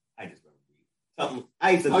 I just remember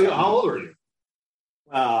something. How old are you?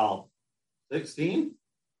 Well, 16?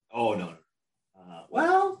 Oh, no.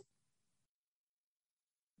 Well,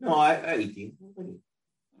 no, I 18.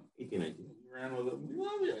 18, 19. You ran with them. We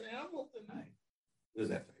love you in Appleton. It was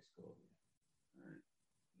after high school.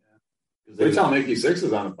 Yeah. Wait till Mickey Six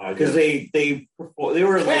is on the podcast. Because they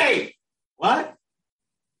were like, hey, what?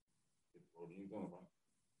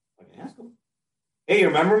 I can ask them. Hey, you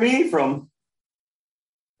remember me from?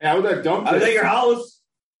 Yeah, with that dump. I was at your house.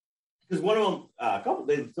 Because one of them, a couple,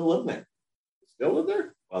 they still live there. Still live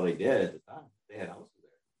there? Well, they did at the time. They had houses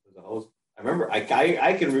there. There was a house. I remember. I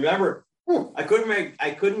can remember. I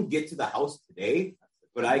couldn't get to the house today,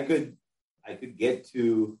 but I could get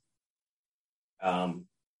to an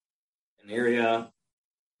area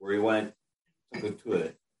where he went to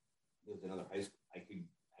it. There was another high school.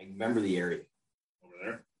 I remember the area. Over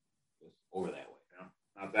there? Just over that way. Yeah.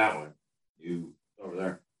 Not that way. You over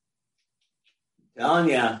there. I'm telling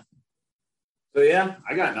ya. So yeah.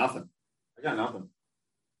 I got nothing.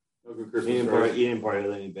 No good Christmas. You didn't party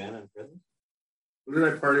with any band on Christmas? Who did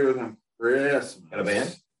I party with on Christmas? Got a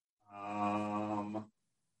band?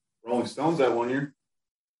 Rolling Stones that one year.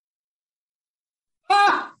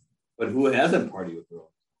 Ah! But who hasn't partied with Rolling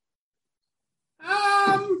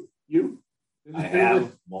Stones? You. I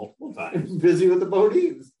have multiple times. Busy with the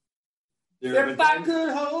Bodines. If I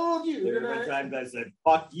could hold you. There have been times I said,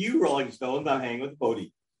 fuck you, Rolling Stones. I'm hanging with the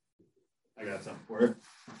Bodines. I got something for you.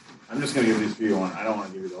 I'm just going to give these to you one. I don't want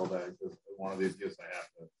to give you the whole bag because one of these gifts I have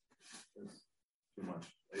to. It's too much.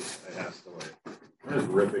 I have to wait. I'm just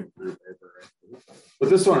ripping through paper. Right? But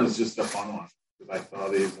this one is just a fun one because I saw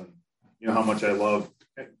these and you know how much I love.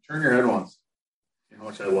 Hey, turn your head once. You know how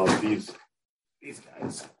much I love these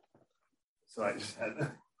guys. So I just had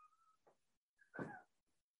to.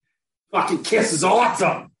 Fucking Kiss is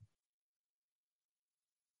awesome.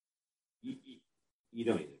 You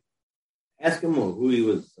don't either. Ask him who he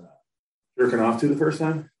was jerking off to the first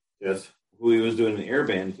time. Yes. Who he was doing an air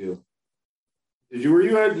band to. Did you?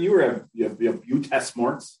 You were at Test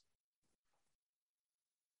Morts.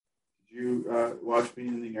 Did you watch me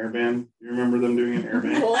in the air band? Do you remember them doing an air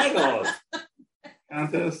band Legos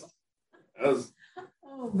contest? That was.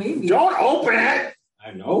 Oh, maybe. Don't open it.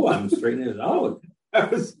 I know. I'm straightening it out. I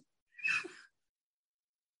was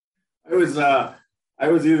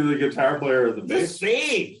either the guitar player or the bass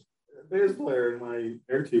player in my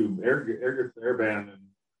air band, and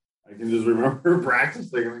I can just remember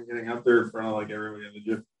practicing and getting up there in front of like everybody in the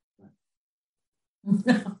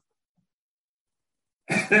gym.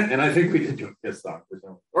 And I think we did do a Kiss song for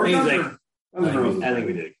some. Or He's Guns like, N' Roses. I think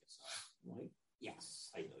we did a Kiss song. I'm like,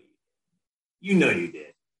 yes, I know you did. You know you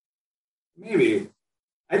did. Maybe.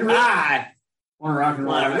 I want to rock and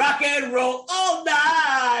roll. Want to rock and roll all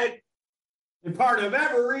night. And part of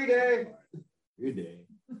every day. Your day.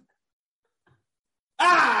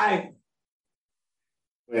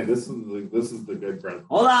 Wait, this is the good present.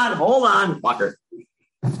 Hold on, fucker.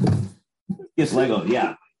 Kiss Lego,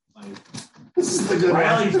 yeah. This is the good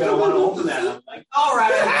Riley's gonna want to open that. I'm like, all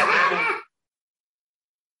right.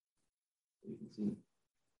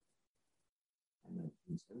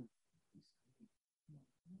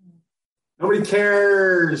 Nobody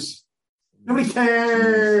cares. Nobody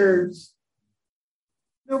cares.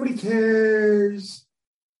 Nobody cares.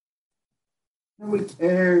 Nobody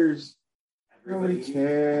cares. Nobody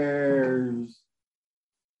cares.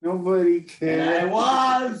 Nobody cares. And I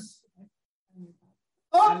was.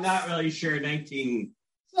 I'm not really sure. Sorry.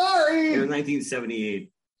 It was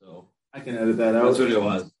 1978. So I can edit that out. that's what it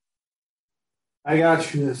was. I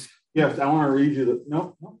got you this gift. I want to read you the.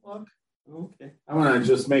 Nope. Look. Okay. I want to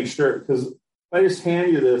just make sure, because if I just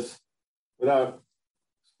hand you this without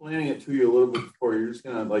explaining it to you a little bit before, you're just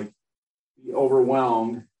gonna like be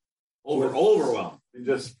overwhelmed. Overwhelmed. And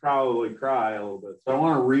just probably cry a little bit. So I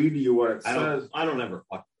want to read you what it says. I don't ever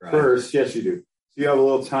fucking cry. First, yes, you do. So you have a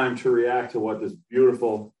little time to react to what this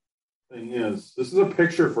beautiful thing is. This is a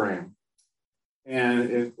picture frame.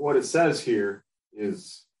 And what it says here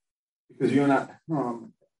is, because you and I...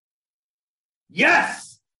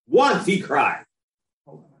 Yes! Once he cried.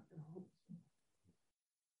 Hold on.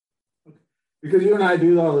 Okay. Because you and I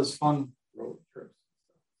do all this fun road trips.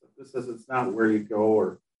 This says it's not where you go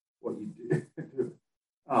or what you do.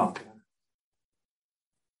 Oh, God.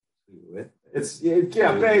 Basically,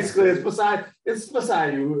 it's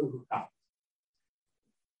beside you. Oh.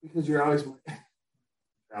 Because you're always my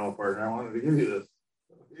travel partner. I wanted to give you this.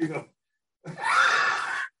 So here you go.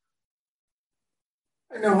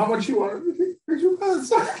 I know how much you wanted to take a picture of us.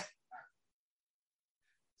 So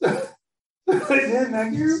I did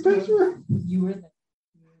not give you a picture. You were there.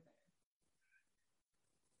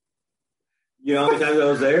 You know how many times I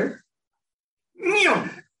was there? Meow.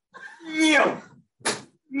 Meow.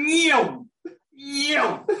 Meow.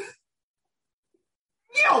 Meow.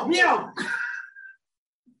 Meow. Meow.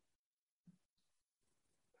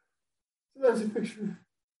 So that's a picture.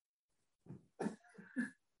 Like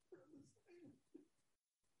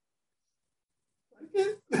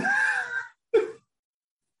it?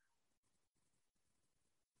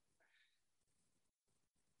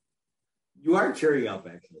 You are cheering up,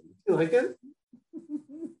 actually. You like it?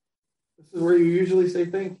 This is where you usually say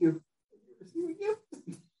thank you. Receive a gift.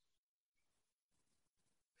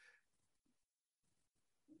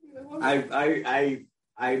 I'm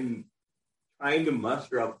trying to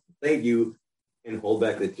muster up thank you and hold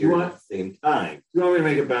back the tears at the same time. Do you want me to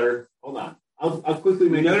make it better? Hold on. I'll quickly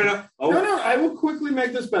make it. No. Oh. No, I will quickly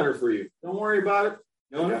make this better for you. Don't worry about it.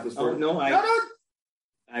 No.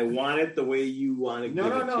 I want it the way you want to give it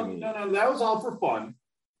to me. No. That was all for fun.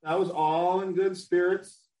 That was all in good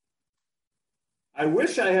spirits. I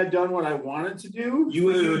wish I had done what I wanted to do.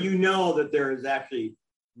 You know that there is actually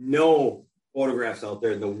no photographs out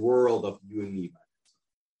there in the world of you and me.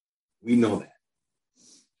 We know that.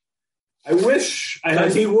 I wish I had.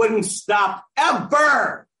 Because he wouldn't stop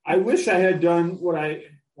ever. I wish I had done what I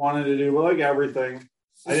wanted to do, but like everything.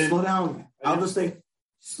 Slow down. I'll just say,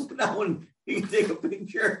 slow down. You can take a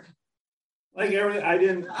picture. Like everything, I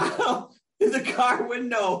didn't. In the car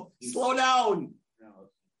window. Slow down.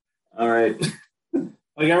 All right.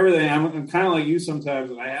 Like everything, I'm kind of like you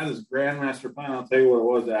sometimes. I had this grandmaster plan. I'll tell you what it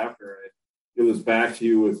was after I give this back to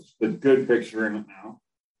you with the good picture in it now.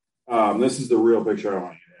 This is the real picture I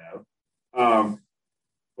want you to have.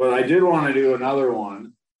 But I did want to do another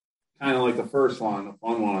one, kind of like the first one, a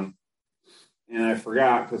fun one. And I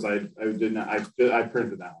forgot because I did not. I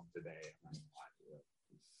printed that one today. It's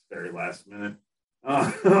very last minute.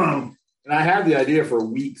 And I had the idea for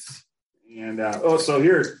weeks. And so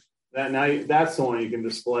here, that night, that's the one you can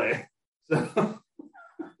display. So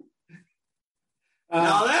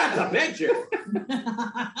now that's a picture.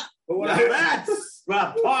 But that's what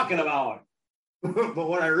I'm talking about. But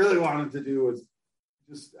what I really wanted to do was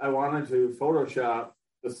I wanted to Photoshop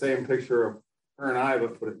the same picture of her and I,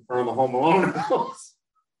 but put it in front of the Home Alone house.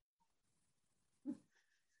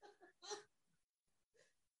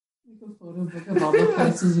 Like a photo book of all the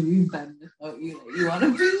places you've been without you that you want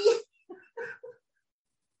to be.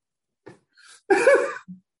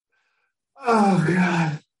 Oh,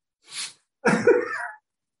 God.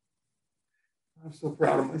 I'm so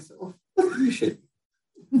proud of myself. You should.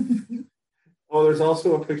 Oh, there's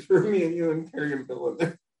also a picture of me and you and Carrie and Bill in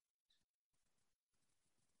there.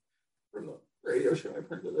 For the radio show, I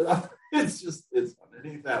printed it out. It's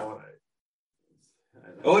underneath that one.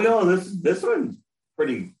 Oh no, this one's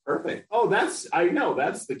pretty perfect. Oh, I know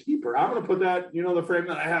that's the keeper. I'm gonna put that, the frame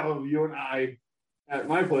that I have of you and I at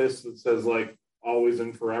my place that says like always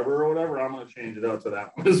and forever or whatever. I'm gonna change it out to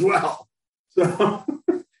that one as well. So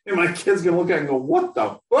and my kid's gonna look at it and go, "What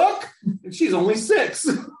the fuck?" And she's only 6.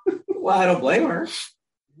 Well, I don't blame her.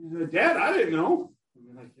 Dad, I didn't know.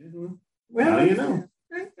 I'm like, well, now you know.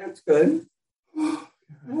 That's good. I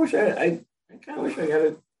kind of wish I got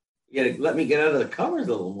to let me get out of the covers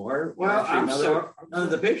a little more. Well, I'm sorry. None of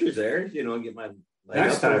the pictures there, get my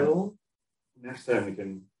next time. Next time we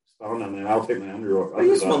can spawn on that. I'll take my under. Well,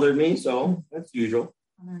 you smothered me, so that's usual.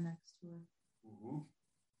 On our next tour.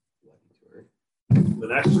 The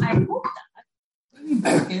next. I hope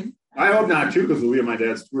not. I hope not too, because we'll be on my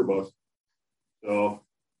dad's tour bus. So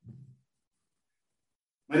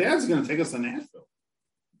my dad's going to take us to Nashville.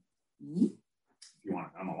 Mm-hmm. If you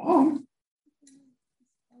want to come along.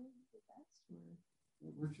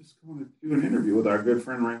 We're just going to do an interview with our good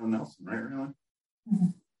friend Raylan Nelson, right, Raylan? Mm-hmm.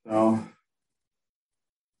 So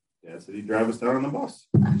Dad said he'd drive us down on the bus.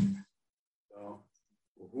 So,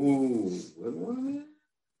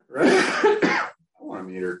 right? I want to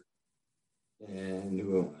meet her. And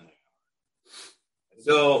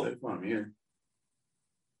so I just want to meet her.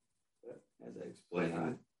 As I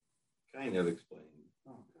explained, kind of explained.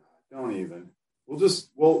 Oh God, don't even.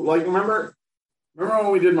 Remember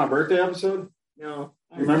when we did my birthday episode? No.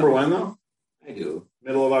 Remember when though? I do.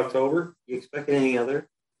 Middle of October. You expect any other?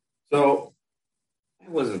 So I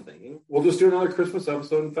wasn't thinking. We'll just do another Christmas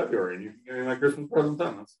episode in February, and you can give me my Christmas present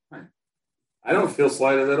then. That's fine. I don't feel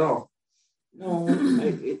slighted at all. No,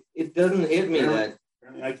 it doesn't hit me that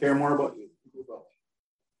I care more about you.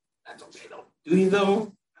 That's okay though. Do you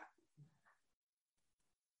though?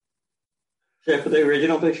 Should I put the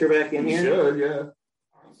original picture back in here? You should, yeah.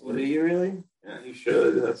 Well, do you really? Yeah, you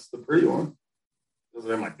should. That's the pretty one.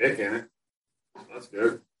 Doesn't have my dick in it. That's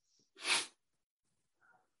good.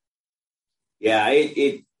 Yeah,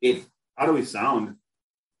 it. How do we sound?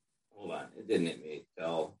 Hold on, it didn't hit me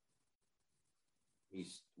until he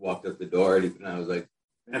walked up the door, and I was like,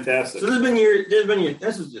 "Fantastic." So there's been years.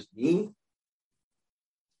 This is just me.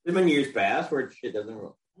 There's been years past where shit doesn't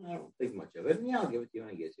roll. I don't think much of it. And yeah, I'll give it to you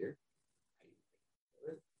when it gets here.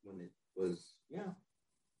 When it was,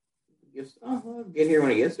 I'll get here when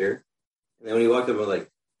it gets here. And then when he walked up, I was like,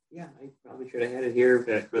 yeah, I probably should have had it here.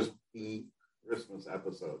 Yeah, Christmas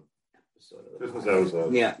episode. Christmas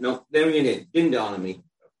episode. Yeah, no, then it didn't dawn on me.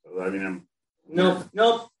 I mean, Nope.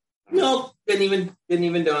 Didn't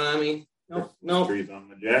even dawn on me. Nope. Trees on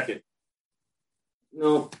the jacket.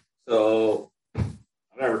 Nope. So,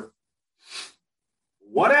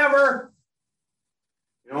 whatever.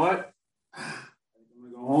 You know what? I'm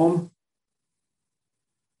gonna go home.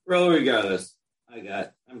 Bro, regardless, I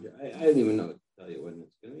didn't even know what to tell you when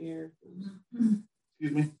it's gonna be here.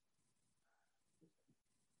 Excuse me.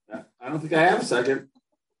 I don't think I have a second.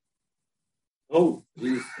 Oh,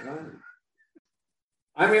 please.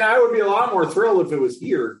 I mean, I would be a lot more thrilled if it was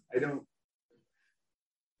here. I don't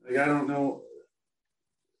know.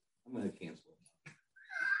 I'm going to cancel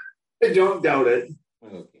it. I don't doubt it. I'm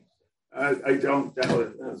going to cancel it. I don't doubt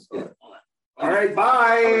it. That's fine. All right,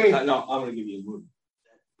 bye. No, I'm going to give you a move.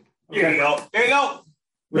 Okay. There you go.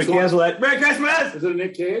 We cancel that. Merry Christmas! Is it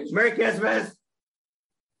Nick Cage? Merry Christmas!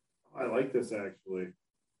 I like this, actually.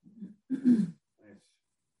 Nice.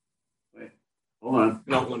 Wait. Hold on.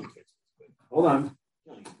 No, let me cancel this. Hold on.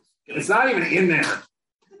 It's not even in there.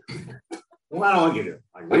 Well, I don't want to give you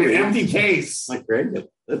like an empty case. Like Greg,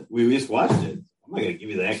 we just watched it. I'm not going to give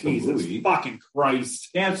you the actual movie. Fucking Christ.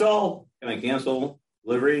 Cancel. Can I cancel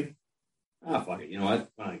delivery? Fuck it. You know what?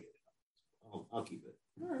 Why not get it? I'll keep it.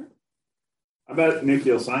 All right. I bet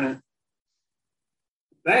Nicky will sign it.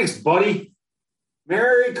 Thanks, buddy.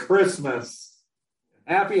 Merry Christmas.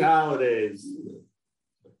 Happy holidays.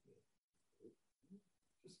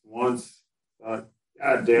 Just once. God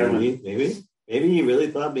damn it. Maybe you really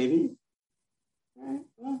thought maybe. All right.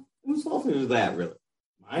 Well, whose fault is that, really?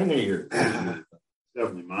 Mine or yours? It's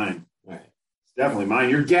definitely mine. All right. It's definitely mine.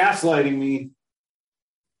 You're gaslighting me.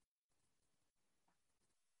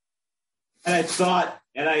 And I thought,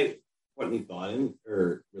 put any thought in,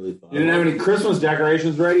 or really thought. You didn't have any Christmas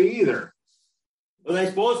decorations ready either. Was I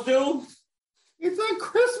supposed to? It's a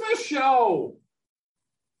Christmas show.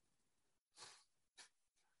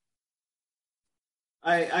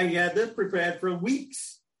 I had this prepared for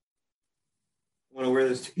weeks. I want to wear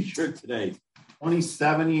this t-shirt today.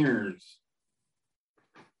 27 years.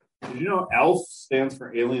 Did you know ALF stands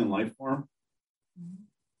for alien life form?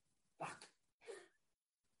 Fuck.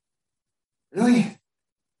 Really?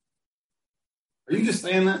 Are you just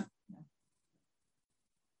saying that?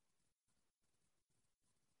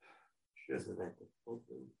 Shit. Isn't that difficult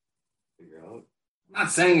to figure out? I'm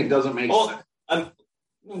not saying it doesn't make sense.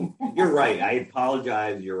 You're right. I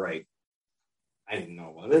apologize. You're right. I didn't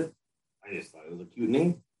know about it. I just thought it was a cute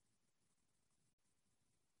name.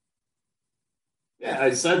 Yeah,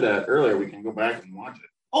 I said that earlier. We can go back and watch it.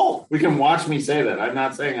 Oh, We can watch me say that. I'm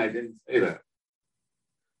not saying I didn't say that.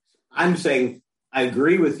 I'm saying I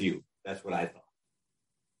agree with you. That's what I thought.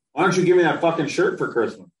 Why don't you give me that fucking shirt for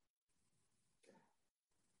Christmas?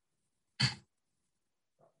 Thank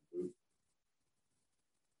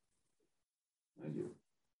you.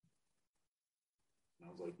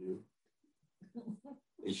 Smells like you.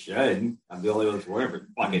 It should. I'm the only one that's wearing it for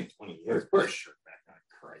fucking 20 years. Put a shirt back on,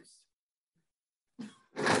 Christ.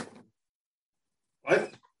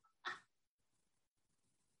 What?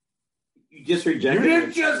 You just rejected. You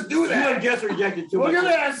didn't just do You that. have just rejected two. Look of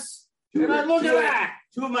my, at this. And then look at that.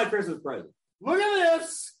 Two of my Christmas presents. Look at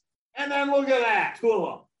this. And then look at that. Two of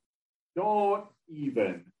them. Don't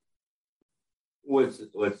even. What's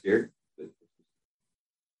your?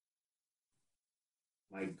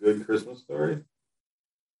 My good Christmas story?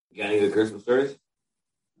 You got any good Christmas stories?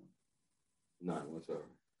 None whatsoever.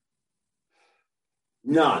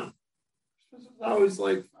 None. Christmas is always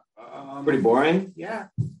like... Pretty boring. Yeah.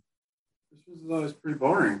 Christmas is always pretty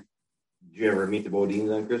boring. Did you ever meet the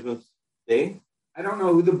Bodines on Christmas Day? I don't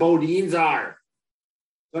know who the Bodines are.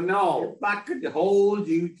 So no. If I could hold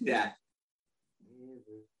you to that.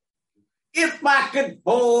 If I could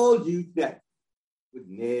hold you to that. Would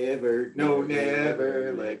never,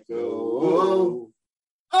 never let go.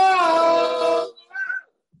 Oh!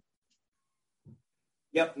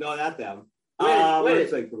 Yep, no, not them. Wait.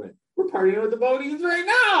 Let's say, come in. We're partying with the Bodines right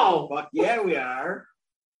now. Fuck yeah, we are.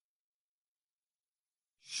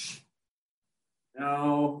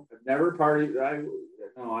 No, I've never partied. I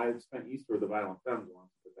spent Easter with the Violent Femmes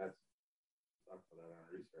once, but that's talk about that on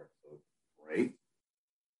our Easter episode. Right?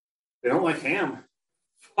 They don't like ham.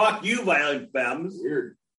 Fuck you, Violent Femmes.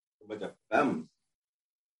 Weird. A bunch of femmes.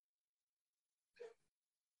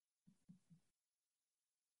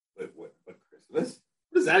 What Christmas?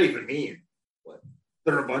 What does that even mean? What?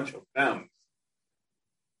 They're a bunch of femmes.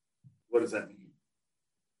 What does that mean?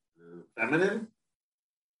 Feminine?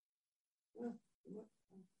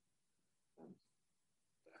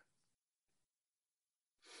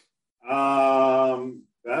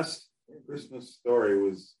 Best Christmas story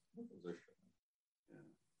was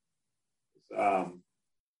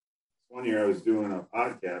one year I was doing a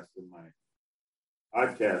podcast with my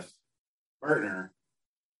podcast partner.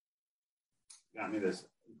 Got me this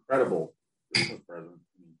incredible Christmas present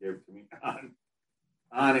and he gave it to me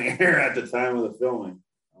on air at the time of the filming.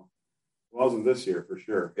 It wasn't this year for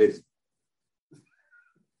sure. It's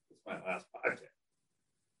my last podcast.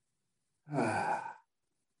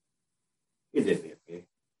 It did me okay.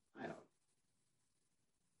 I don't.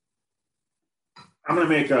 I'm gonna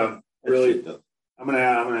make a really. I'm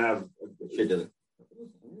gonna have. Shit doesn't.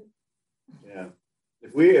 Yeah.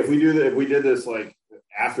 If we did this like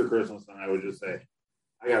after Christmas, then I would just say,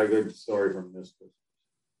 I got a good story from this Christmas.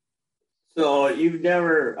 So you've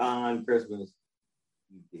never on Christmas.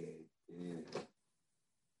 You did. Yeah.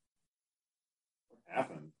 What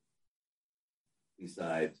happened?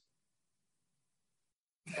 Besides.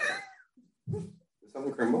 Is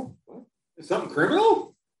something criminal? What? Is something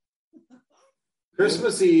criminal?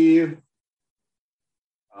 Christmas Eve.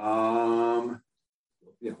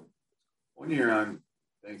 Yeah. One year on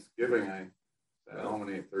Thanksgiving, I sat at home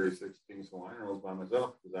and ate 36 King's Hawaiian rolls by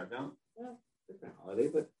myself. Does that count? Yeah, different holiday,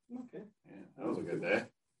 but okay. Yeah, that was a good day.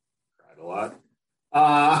 Cried a lot. You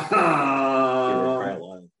ever cry a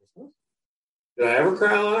lot on Christmas? Did I ever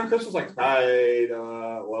cry a lot on Christmas? I cried,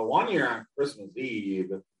 1 year on Christmas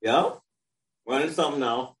Eve. Yeah. Running something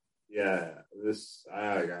now. Yeah,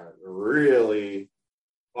 I got really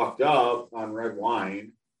fucked up on red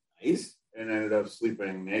wine. Nice. And ended up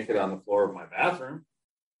sleeping naked on the floor of my bathroom.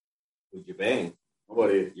 Who'd you bang?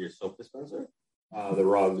 Nobody. Your soap dispenser? The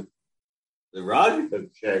rug. The rug?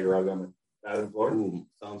 The shag rug on the bathroom floor. Ooh,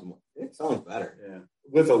 it sounds better. Yeah.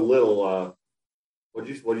 With a little, what'd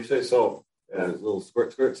you say? Soap. Yeah. A little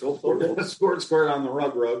squirt, soap. Squirt on the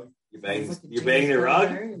rug. You bang the rug?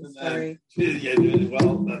 Yeah,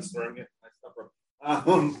 well, that's where I'm getting my stuff from.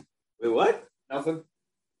 Wait, what? Nothing.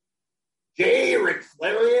 J. Rick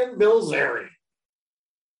Flair and Bill Zeri.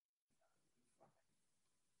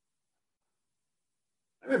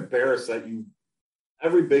 I'm embarrassed that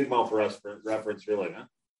every Big Mouth reference, you're like, huh?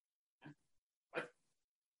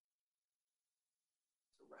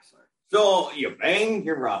 So you banged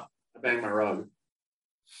your rug. I banged my rug.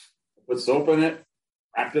 I put soap in it,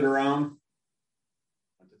 wrapped it around,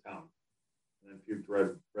 went to town, and then puked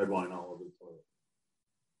red wine all over the toilet.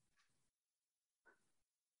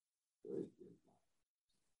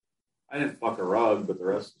 I didn't fuck a rug, but the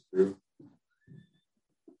rest is true.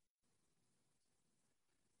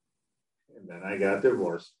 And then I got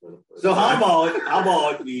divorced for the first So time. how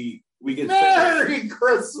about we get Merry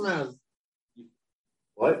Christmas?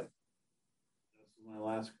 What? This was my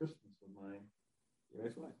last Christmas with my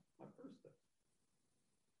ex-wife, my first day.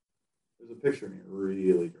 There's a picture of me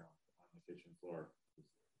really drunk on the kitchen floor.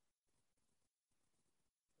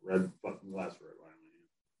 Red fucking glass red wine.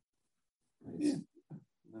 Yeah.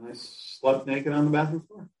 And then I slept naked on the bathroom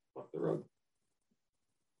floor. Fuck the rug.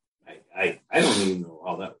 I don't even know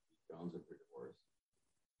how that was grounds for divorce.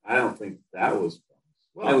 I don't think that was fun.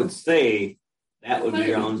 Well, I would say that would be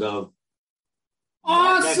grounds of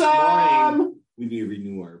awesome. Next morning, we need to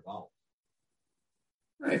renew our vows.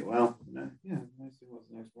 Right. Well, yeah. The nice thing was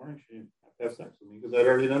the next morning she didn't have to have sex with me because I'd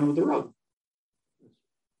already done it with the rug.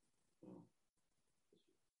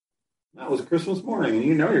 That was Christmas morning, and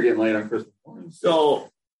you know you're getting laid on Christmas morning. So,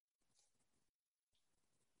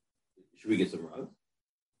 should we get some rugs?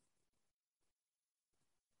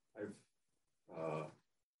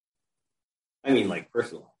 I mean, like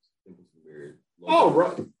personalized. Weird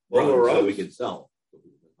rugs so we can sell.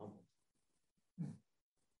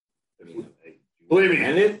 I mean, believe me,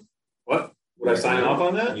 and it. What would I sign off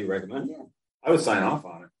on that? You recommend? Yeah, I would sign off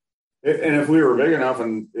on it. And if we were big enough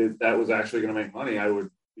and that was actually going to make money, I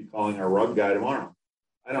would be calling our rug guy tomorrow.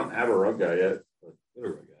 I don't have a rug guy yet, but get a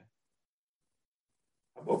rug guy.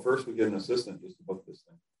 How about first we get an assistant just to book this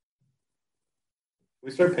thing? Can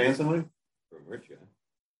we start paying somebody for a merch guy?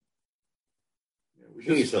 Yeah, we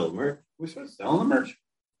should sell the merch. We start selling the merch.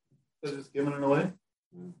 Instead of just giving it away.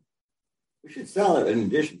 We should sell it in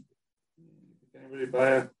addition. Anybody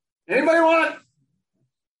buy it? Anybody want it?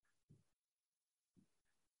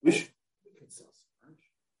 We could sell some merch.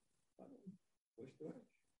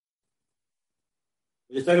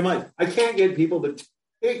 Just talking money. I can't get people to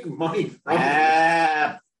take money from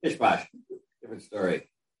me. Pish posh. Different story.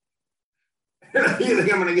 You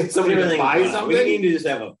think I'm going to get somebody to buy something? We need to just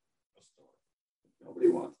have a store. Nobody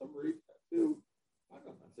wants somebody tattoo. That's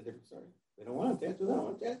a different story. They don't want a tattoo. They don't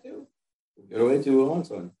want a tattoo. We'll get away to who wants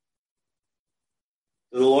one.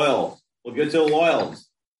 To the loyals. We'll get to the loyals.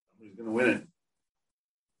 Somebody's going to win it.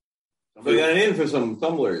 So we got an in for some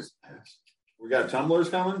tumblers. We got tumblers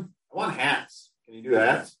coming. I want hats. Can you do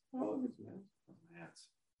hats? Oh, I'll get some hats.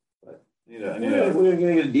 But we're going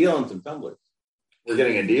to get a deal on some tumblers. We're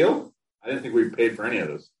getting a deal? I didn't think we paid for any of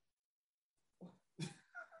this.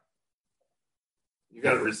 You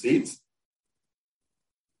got receipts?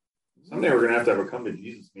 Someday we're going to have a come to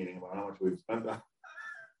Jesus meeting about how much we've spent on.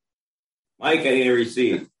 Mike, I need a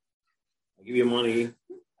receipt. I'll give you money.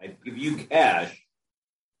 I give you cash.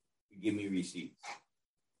 You give me receipts.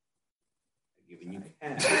 I'm giving you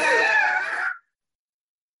cash.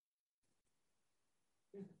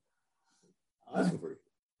 I'll ask for you.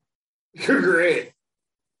 You're great.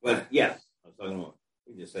 But yes, I was talking about.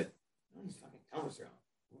 We just said, "No, these fucking tumblers around."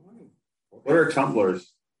 What are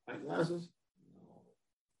tumblers? Pint glasses? No.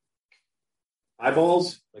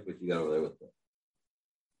 Eyeballs? Like what you got over there with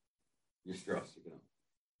your straws.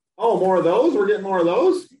 Oh, more of those? We're getting more of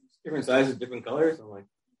those? Different sizes, different colors. I'm like,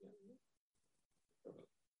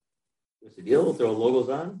 what's the deal? We'll throw logos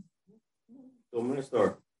on. Throw them in our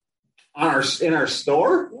store. In our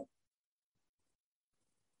store? Yeah.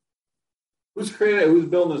 Who's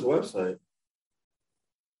building this website?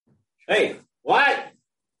 Hey, what?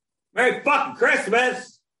 Merry fucking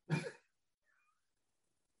Christmas!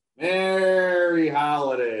 Merry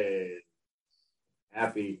holidays.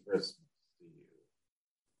 Happy Christmas to you.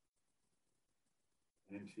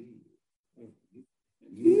 And to you. And to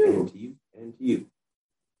you. And to you. And to you.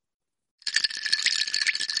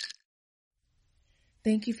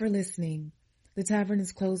 Thank you for listening. The tavern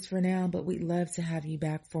is closed for now, but we'd love to have you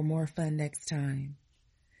back for more fun next time.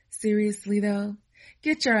 Seriously though,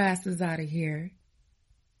 get your asses out of here.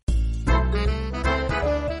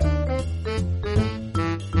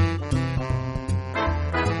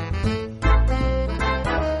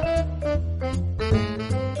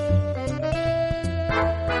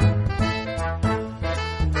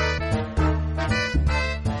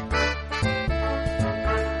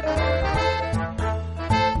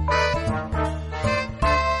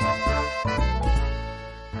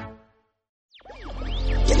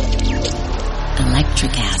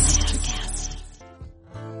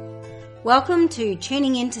 Welcome to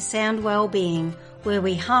Tuning Into Sound Wellbeing, where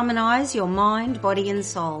we harmonise your mind, body and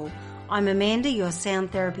soul. I'm Amanda, your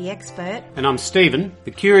sound therapy expert. And I'm Stephen,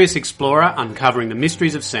 the curious explorer uncovering the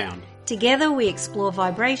mysteries of sound. Together we explore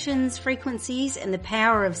vibrations, frequencies, and the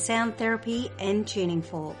power of sound therapy and tuning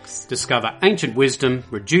forks. Discover ancient wisdom,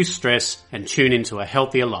 reduce stress, and tune into a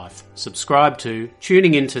healthier life. Subscribe to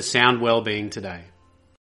Tuning Into Sound Wellbeing today.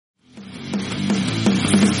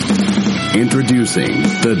 Introducing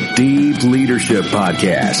the Deep Leadership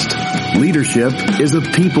Podcast. Leadership is a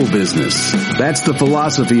people business. That's the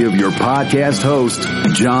philosophy of your podcast host,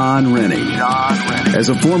 John Rennie. As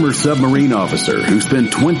a former submarine officer who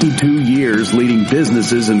spent 22 years leading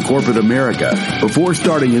businesses in corporate America before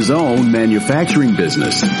starting his own manufacturing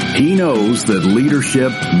business, he knows that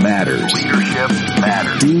leadership matters.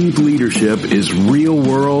 Deep Leadership is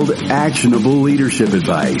real-world, actionable leadership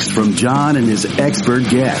advice from John and his expert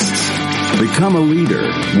guests. Become a leader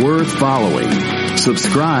worth following.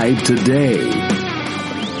 Subscribe today.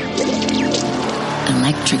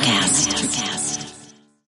 Electricast.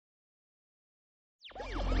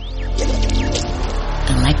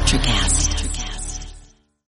 Electricast.